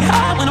 I get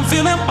high when I'm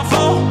feeling my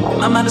flow.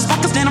 My mind is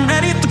focused and I'm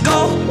ready to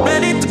go.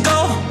 Ready to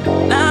go.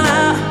 Nah,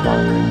 nah.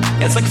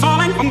 It's like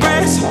falling from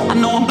grace. I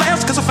know I'm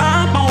blessed cause I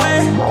found my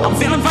way. I'm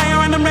feeling fire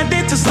and I'm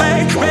ready to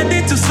slay.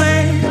 Ready to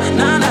slay.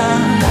 Nah,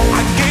 nah.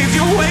 I gave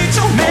you way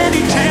too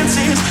many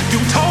chances. You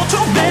told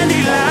too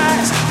many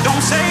lies.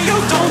 Don't say you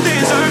don't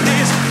deserve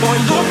this. Boy,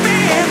 look me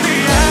in the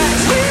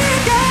eyes. We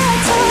got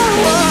to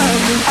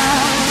work it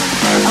out.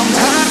 I'm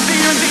tired of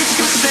hearing these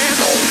excuses.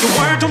 Your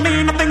word don't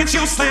mean nothing, it's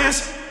useless.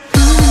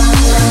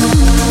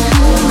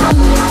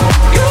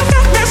 You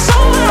got me so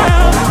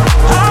out.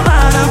 I'm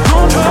out of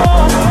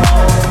control.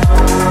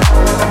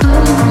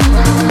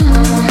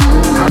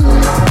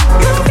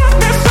 You got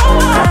me so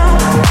out.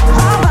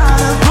 I'm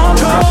out of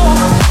control.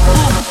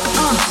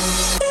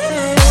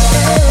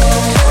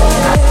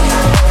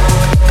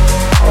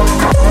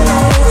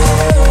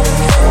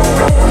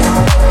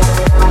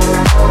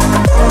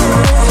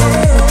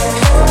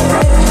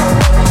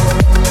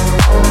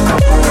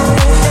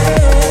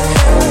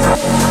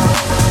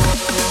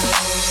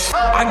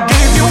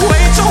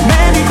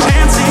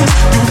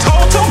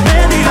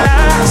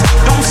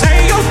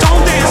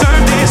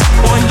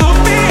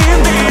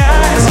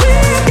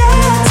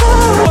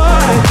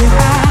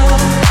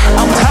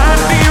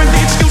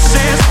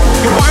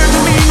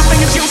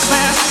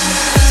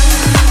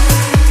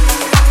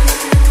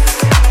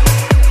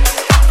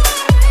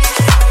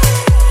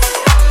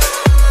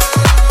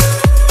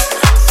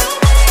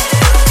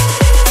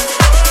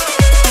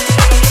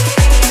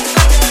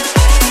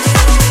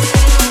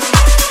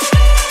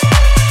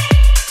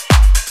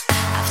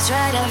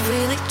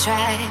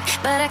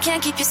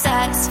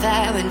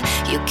 satisfied when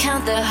you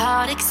count the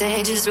heartaches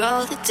and just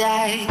roll the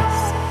dice.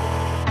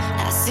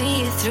 I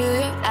see it through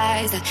your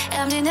eyes, that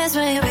emptiness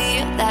when you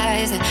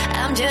realize that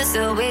I'm just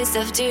a waste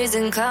of tears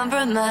and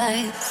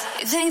compromise.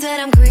 You think that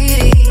I'm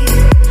greedy,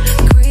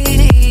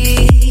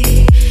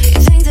 greedy.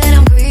 You think that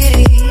I'm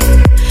greedy,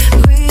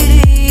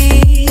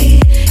 greedy.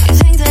 You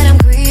think that I'm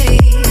greedy,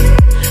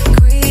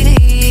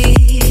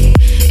 greedy.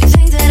 You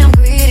think that I'm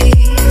greedy,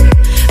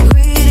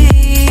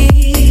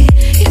 greedy.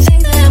 You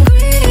think that I'm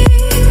greedy,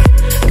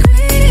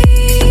 greedy.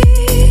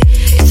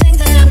 You think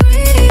that I'm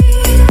greedy,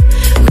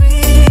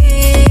 greedy.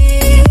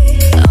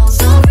 Oh,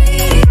 so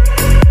greedy,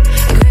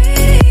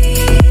 greedy.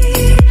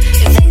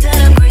 You think that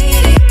I'm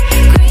greedy,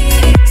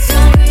 greedy, so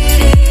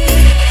greedy.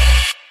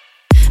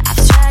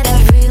 I've tried,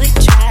 I've really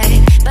tried,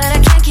 but I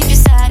can't keep you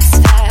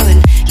satisfied when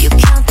you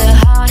count the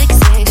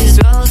heartaches and just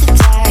roll the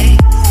dice.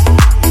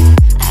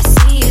 I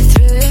see it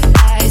through your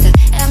eyes, the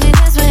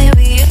emptiness when you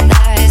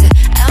realize that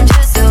I'm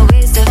just a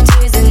waste of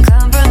tears and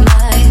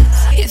compromise.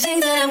 You think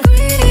that I'm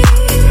greedy,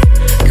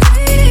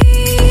 greedy.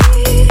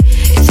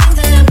 You think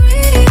that I'm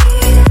greedy,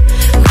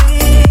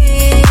 greedy.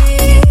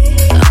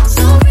 Oh,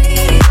 so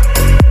greedy,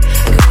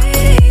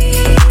 greedy.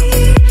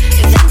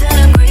 You think that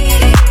I'm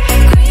greedy,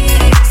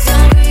 greedy, so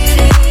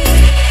greedy.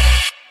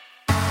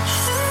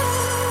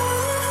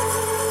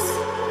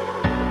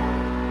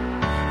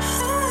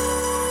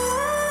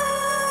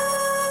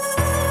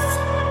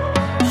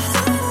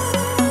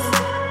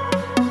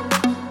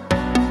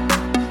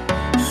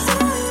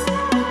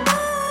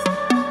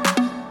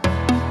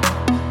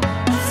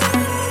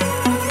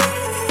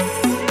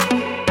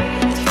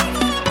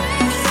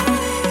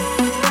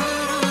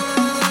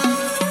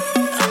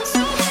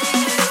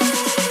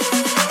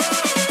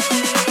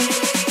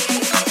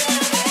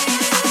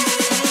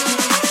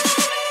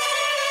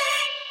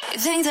 You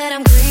think that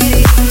I'm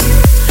greedy,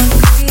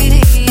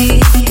 greedy.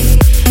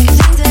 You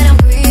think that I'm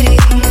greedy,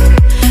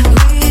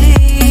 greedy.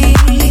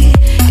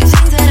 You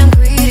think that I'm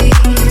greedy,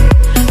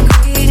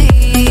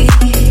 greedy.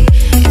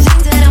 You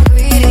think that I'm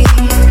greedy,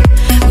 greedy.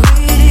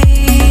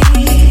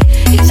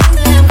 You think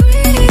that I'm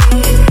greedy,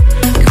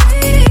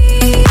 greedy.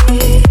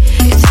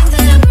 You think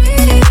that I'm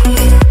greedy,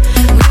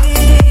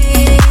 greedy.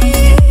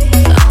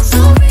 Oh,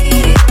 so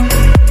greedy,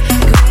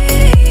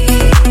 greedy.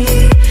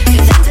 You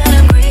think that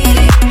I'm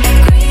greedy,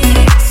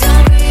 greedy, so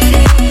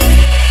greedy.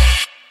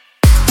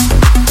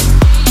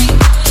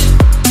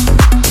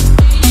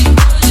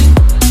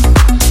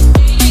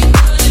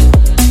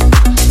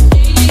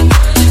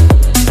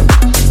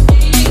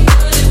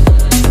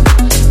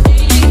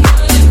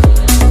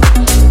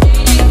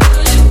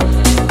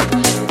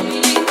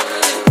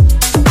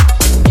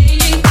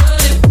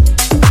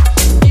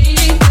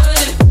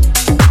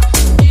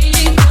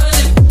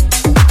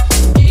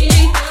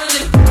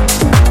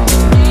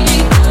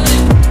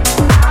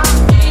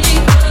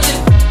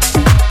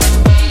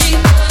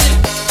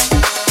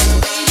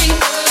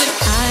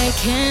 I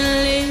can't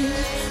live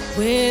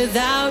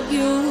without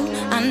you.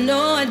 I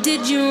know I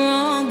did you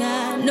wrong.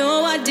 I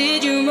know I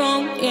did you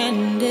wrong,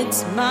 and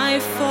it's my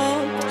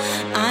fault.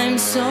 I'm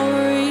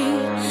sorry.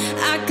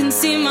 I can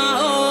see my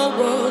whole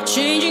world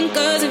changing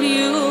 'cause of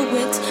you.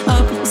 It's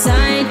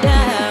upside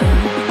down.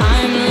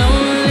 I'm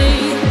lonely.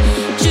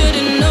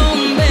 Should've known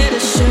better.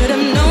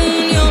 Should've known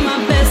you're my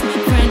best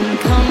friend.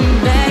 Come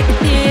back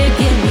here,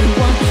 give me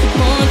one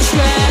more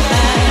try.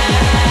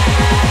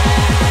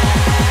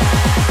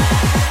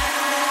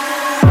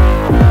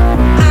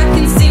 I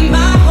can see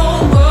my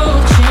whole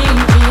world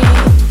changing.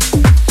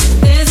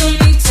 There's no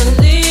need to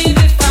live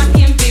if I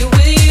can't be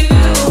with you.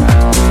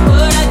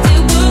 What I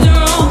did was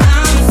wrong,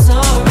 I'm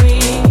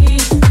sorry.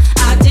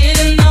 I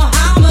didn't know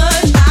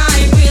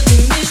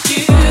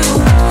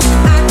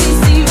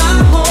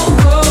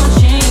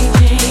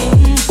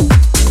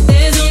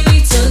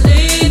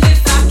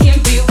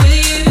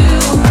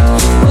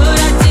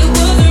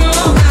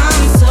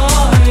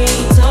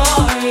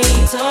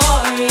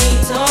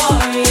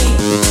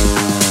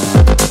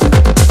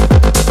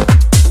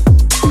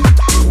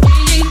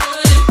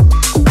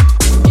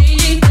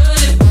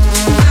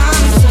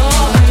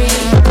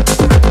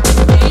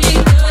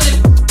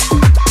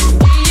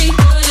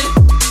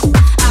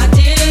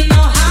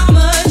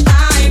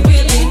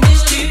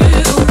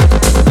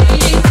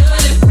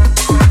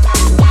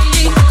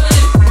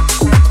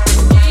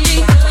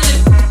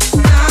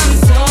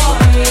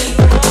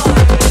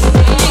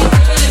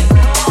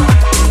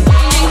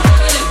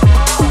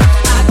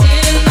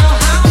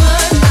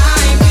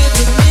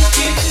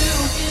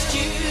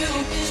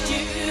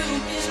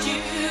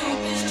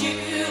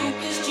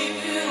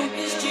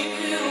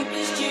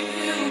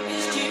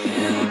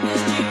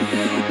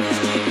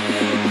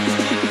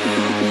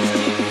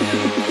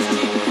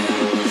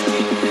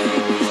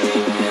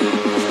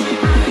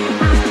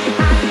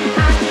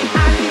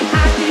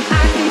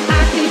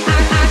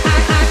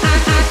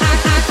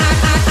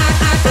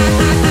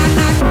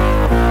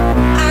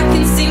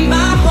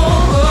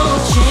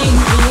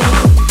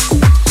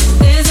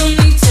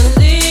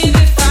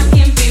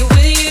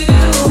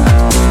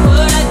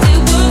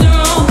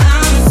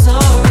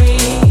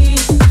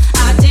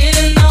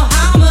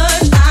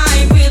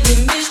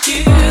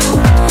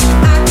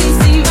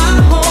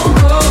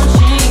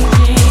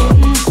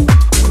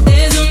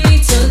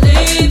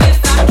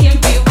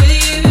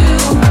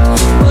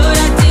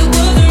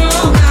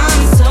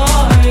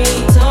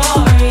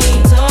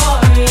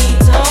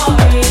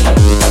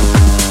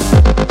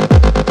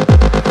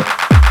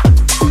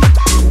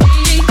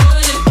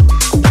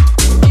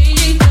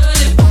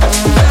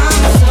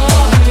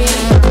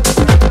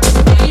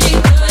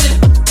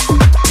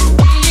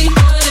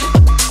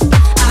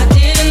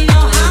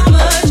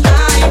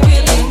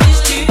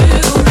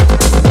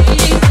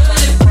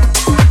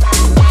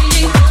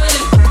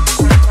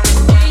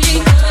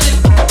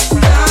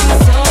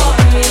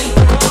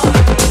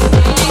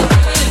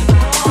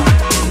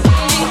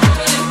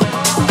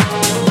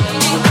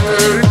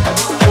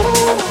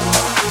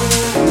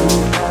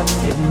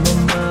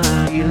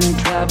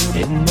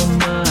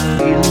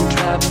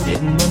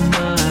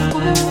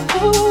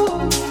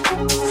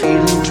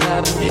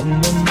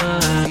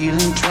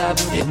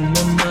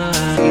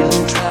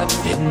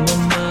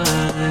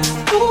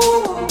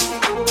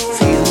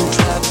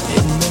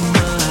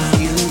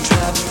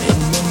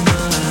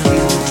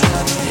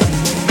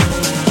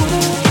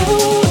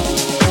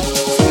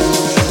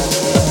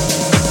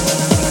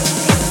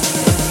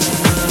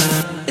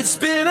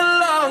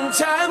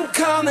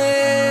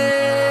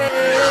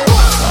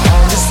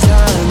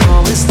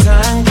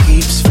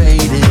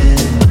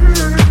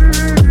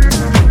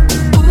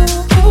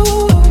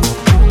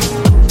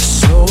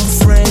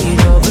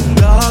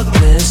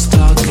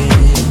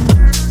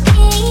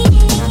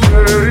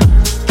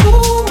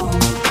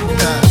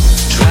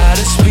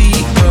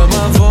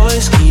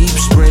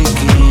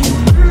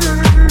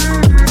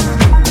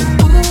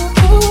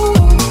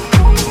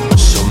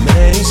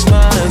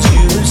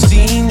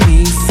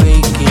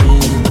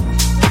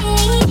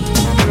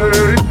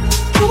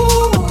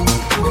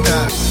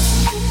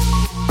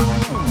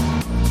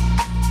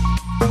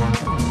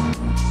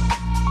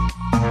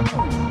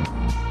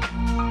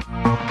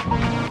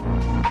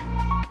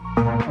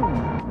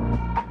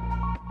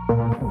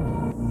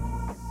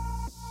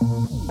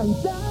I'm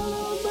down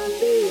on my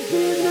knees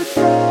in the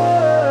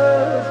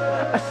dust.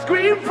 I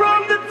scream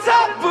from the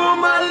top of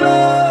my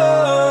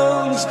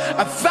lungs.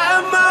 I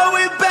found my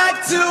way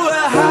back to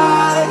a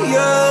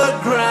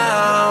higher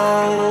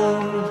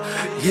ground.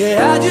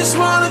 Yeah, I just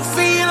wanna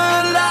feel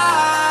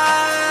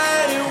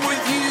alive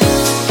with you,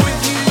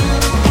 with you,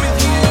 with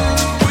you,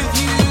 with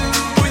you,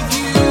 with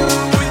you,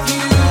 with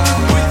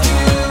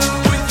you,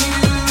 with you, with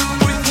you,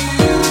 with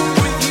you,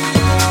 with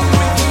you,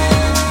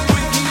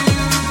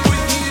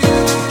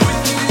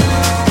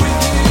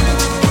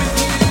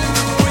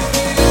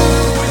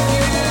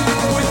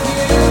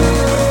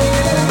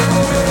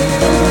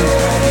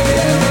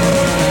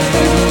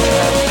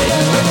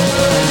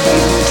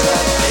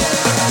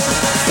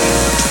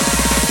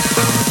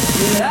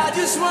 yeah, I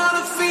just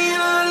wanna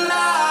feel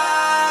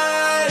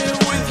alive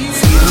with you.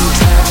 Feeling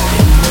trapped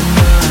in my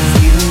mind.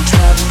 Feeling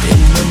trapped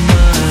in my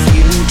mind.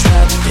 Feeling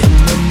trapped in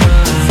my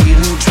mind.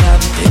 Feeling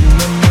trapped in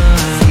my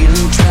mind.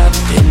 Feeling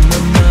trapped in my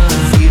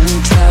mind.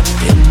 Feeling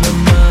trapped in my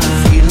mind.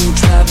 Feeling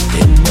trapped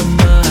in my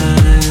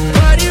mind.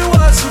 But it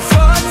wasn't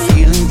fun.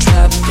 Feeling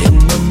trapped in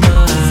my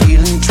mind.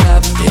 Feeling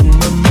trapped in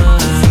my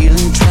mind.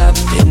 Feeling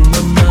trapped in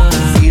my mind.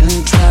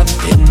 Feeling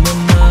trapped in my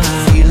mind.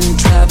 Feeling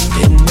trapped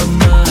in my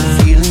mind.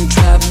 Feeling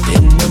trapped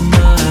in my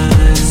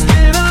mind. It's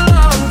been a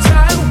long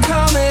time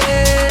coming.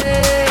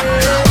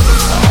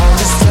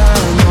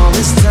 All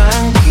this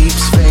time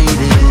keeps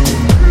fading.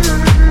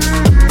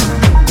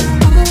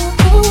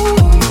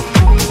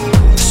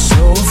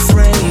 So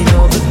afraid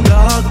of the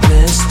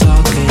darkness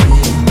talking.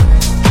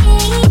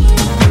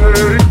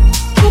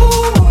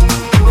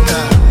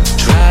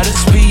 Try to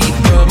speak,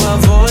 but my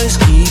voice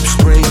keeps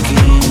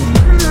breaking.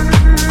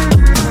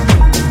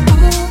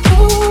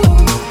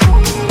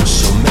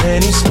 So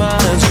many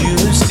smiles you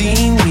have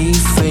seen me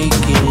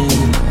faking.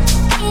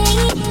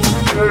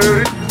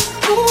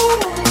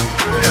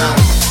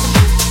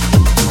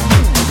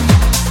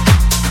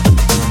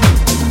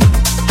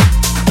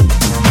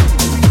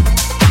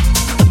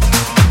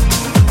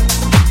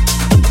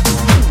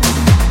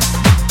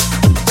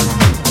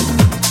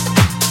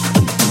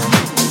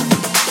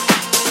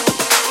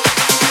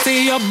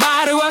 See your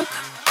body work.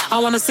 I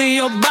wanna see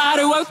your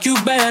body work. You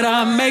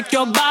better make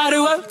your body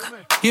work.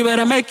 You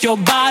better make your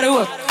body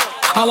work.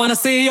 I wanna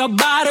see your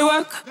body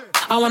work.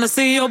 I wanna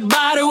see your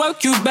body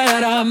work. You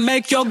better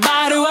make your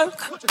body work.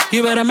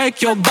 You better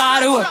make your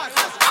body work.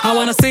 I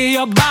wanna see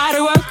your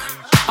body work.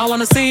 I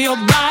wanna see your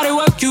body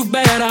work. You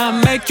better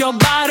make your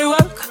body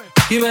work.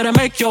 You better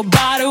make your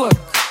body work.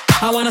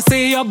 I wanna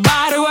see your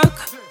body work.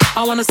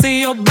 I wanna see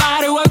your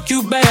body work.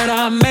 You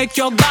better make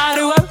your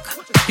body work.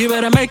 You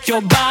better make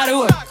your body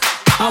work.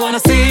 I wanna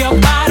see your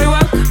body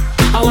work.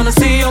 I wanna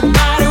see your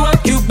body work.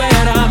 You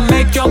better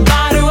make your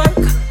body work.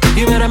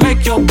 You better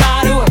make your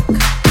body work.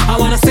 I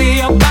wanna see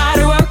your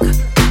body work.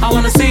 I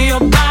wanna see your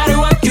body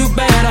work. You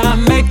better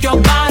make your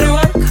body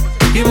work.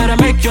 You better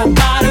make your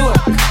body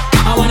work.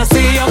 I wanna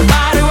see your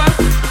body work.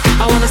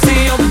 I wanna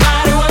see your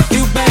body work.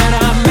 You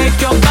better make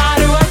your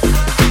body work.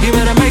 You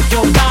better make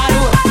your body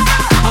work.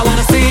 I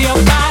wanna see your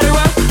body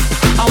work.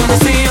 I wanna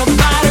see your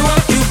body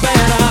work. You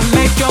better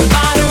make your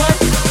body work.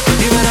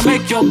 You better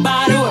make your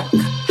body work.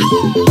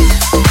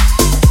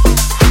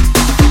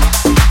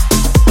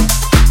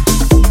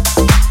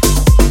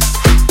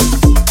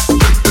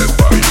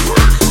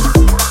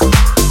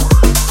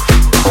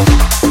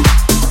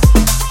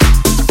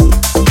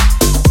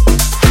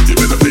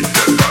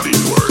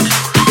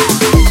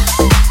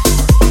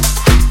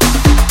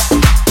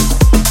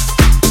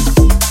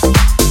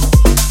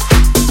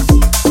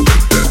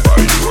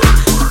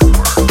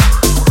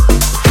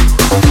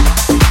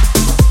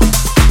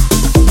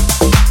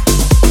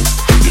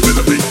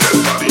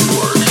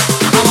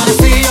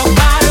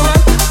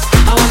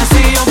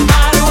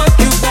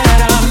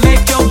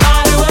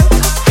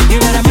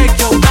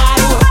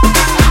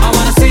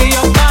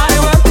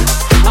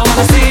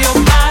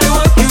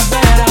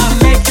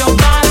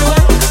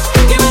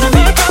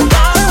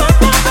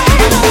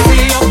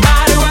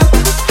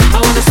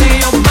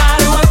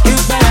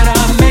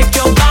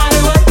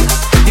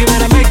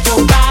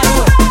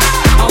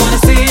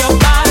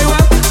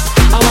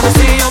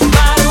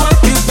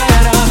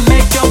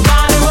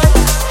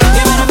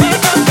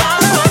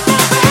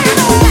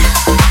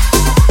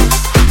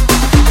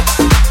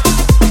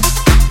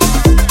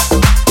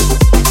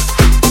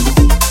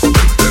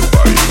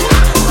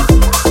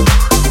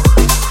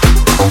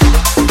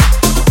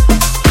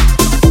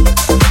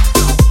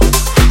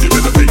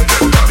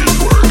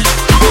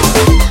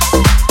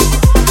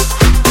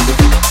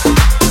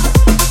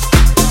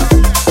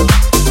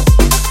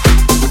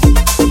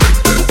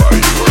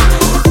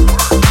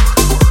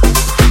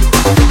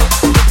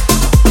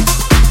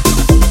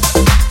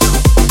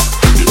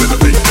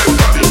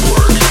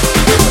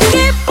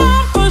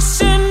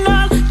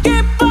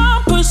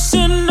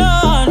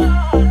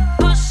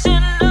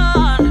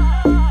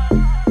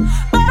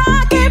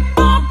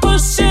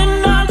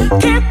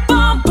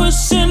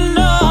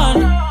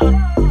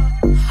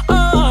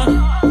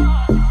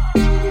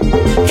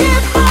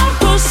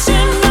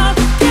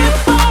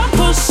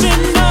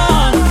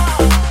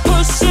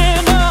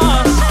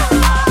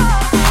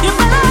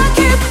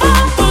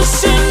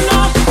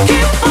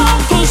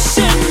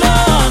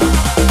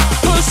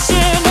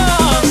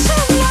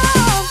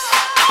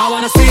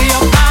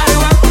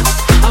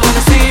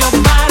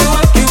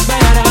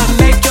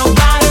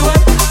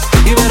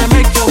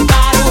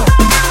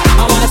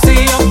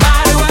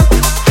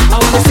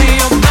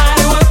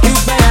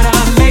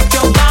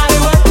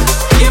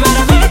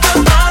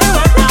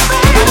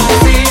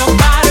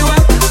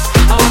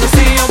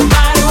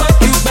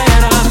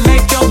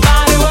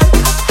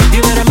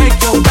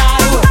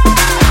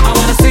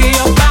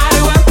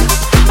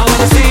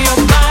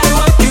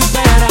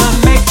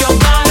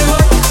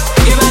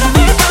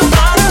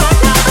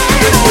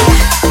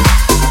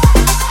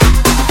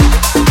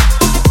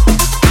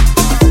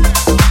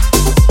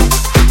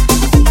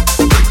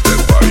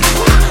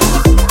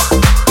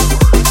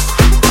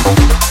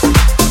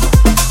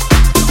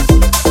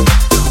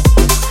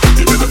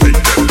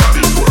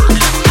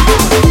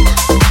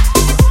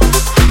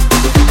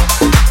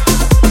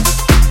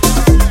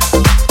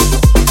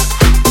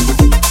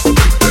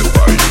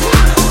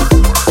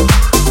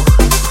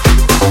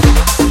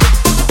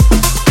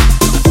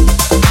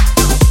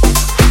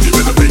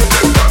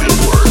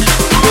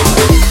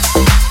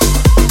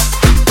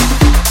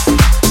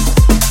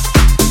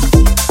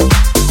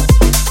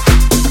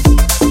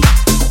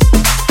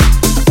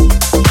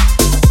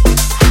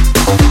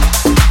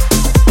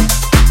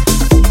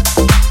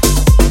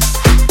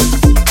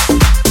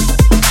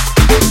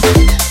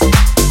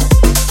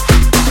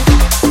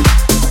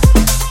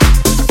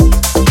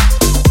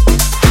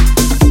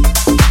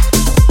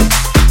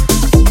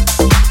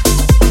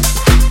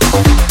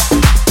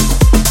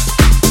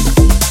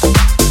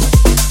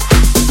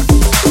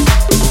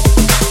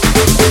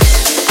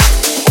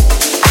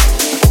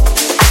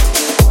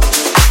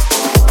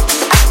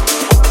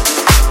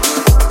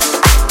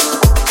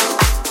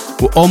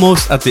 We're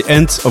almost at the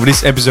end of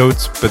this episode,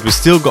 but we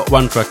still got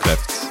one track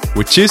left,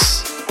 which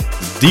is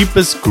the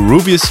deepest,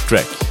 grooviest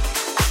track.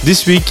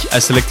 This week I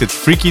selected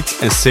Freak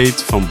It and Say It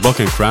from Block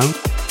and Crown.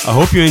 I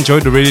hope you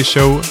enjoyed the radio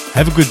show,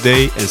 have a good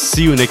day and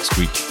see you next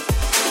week.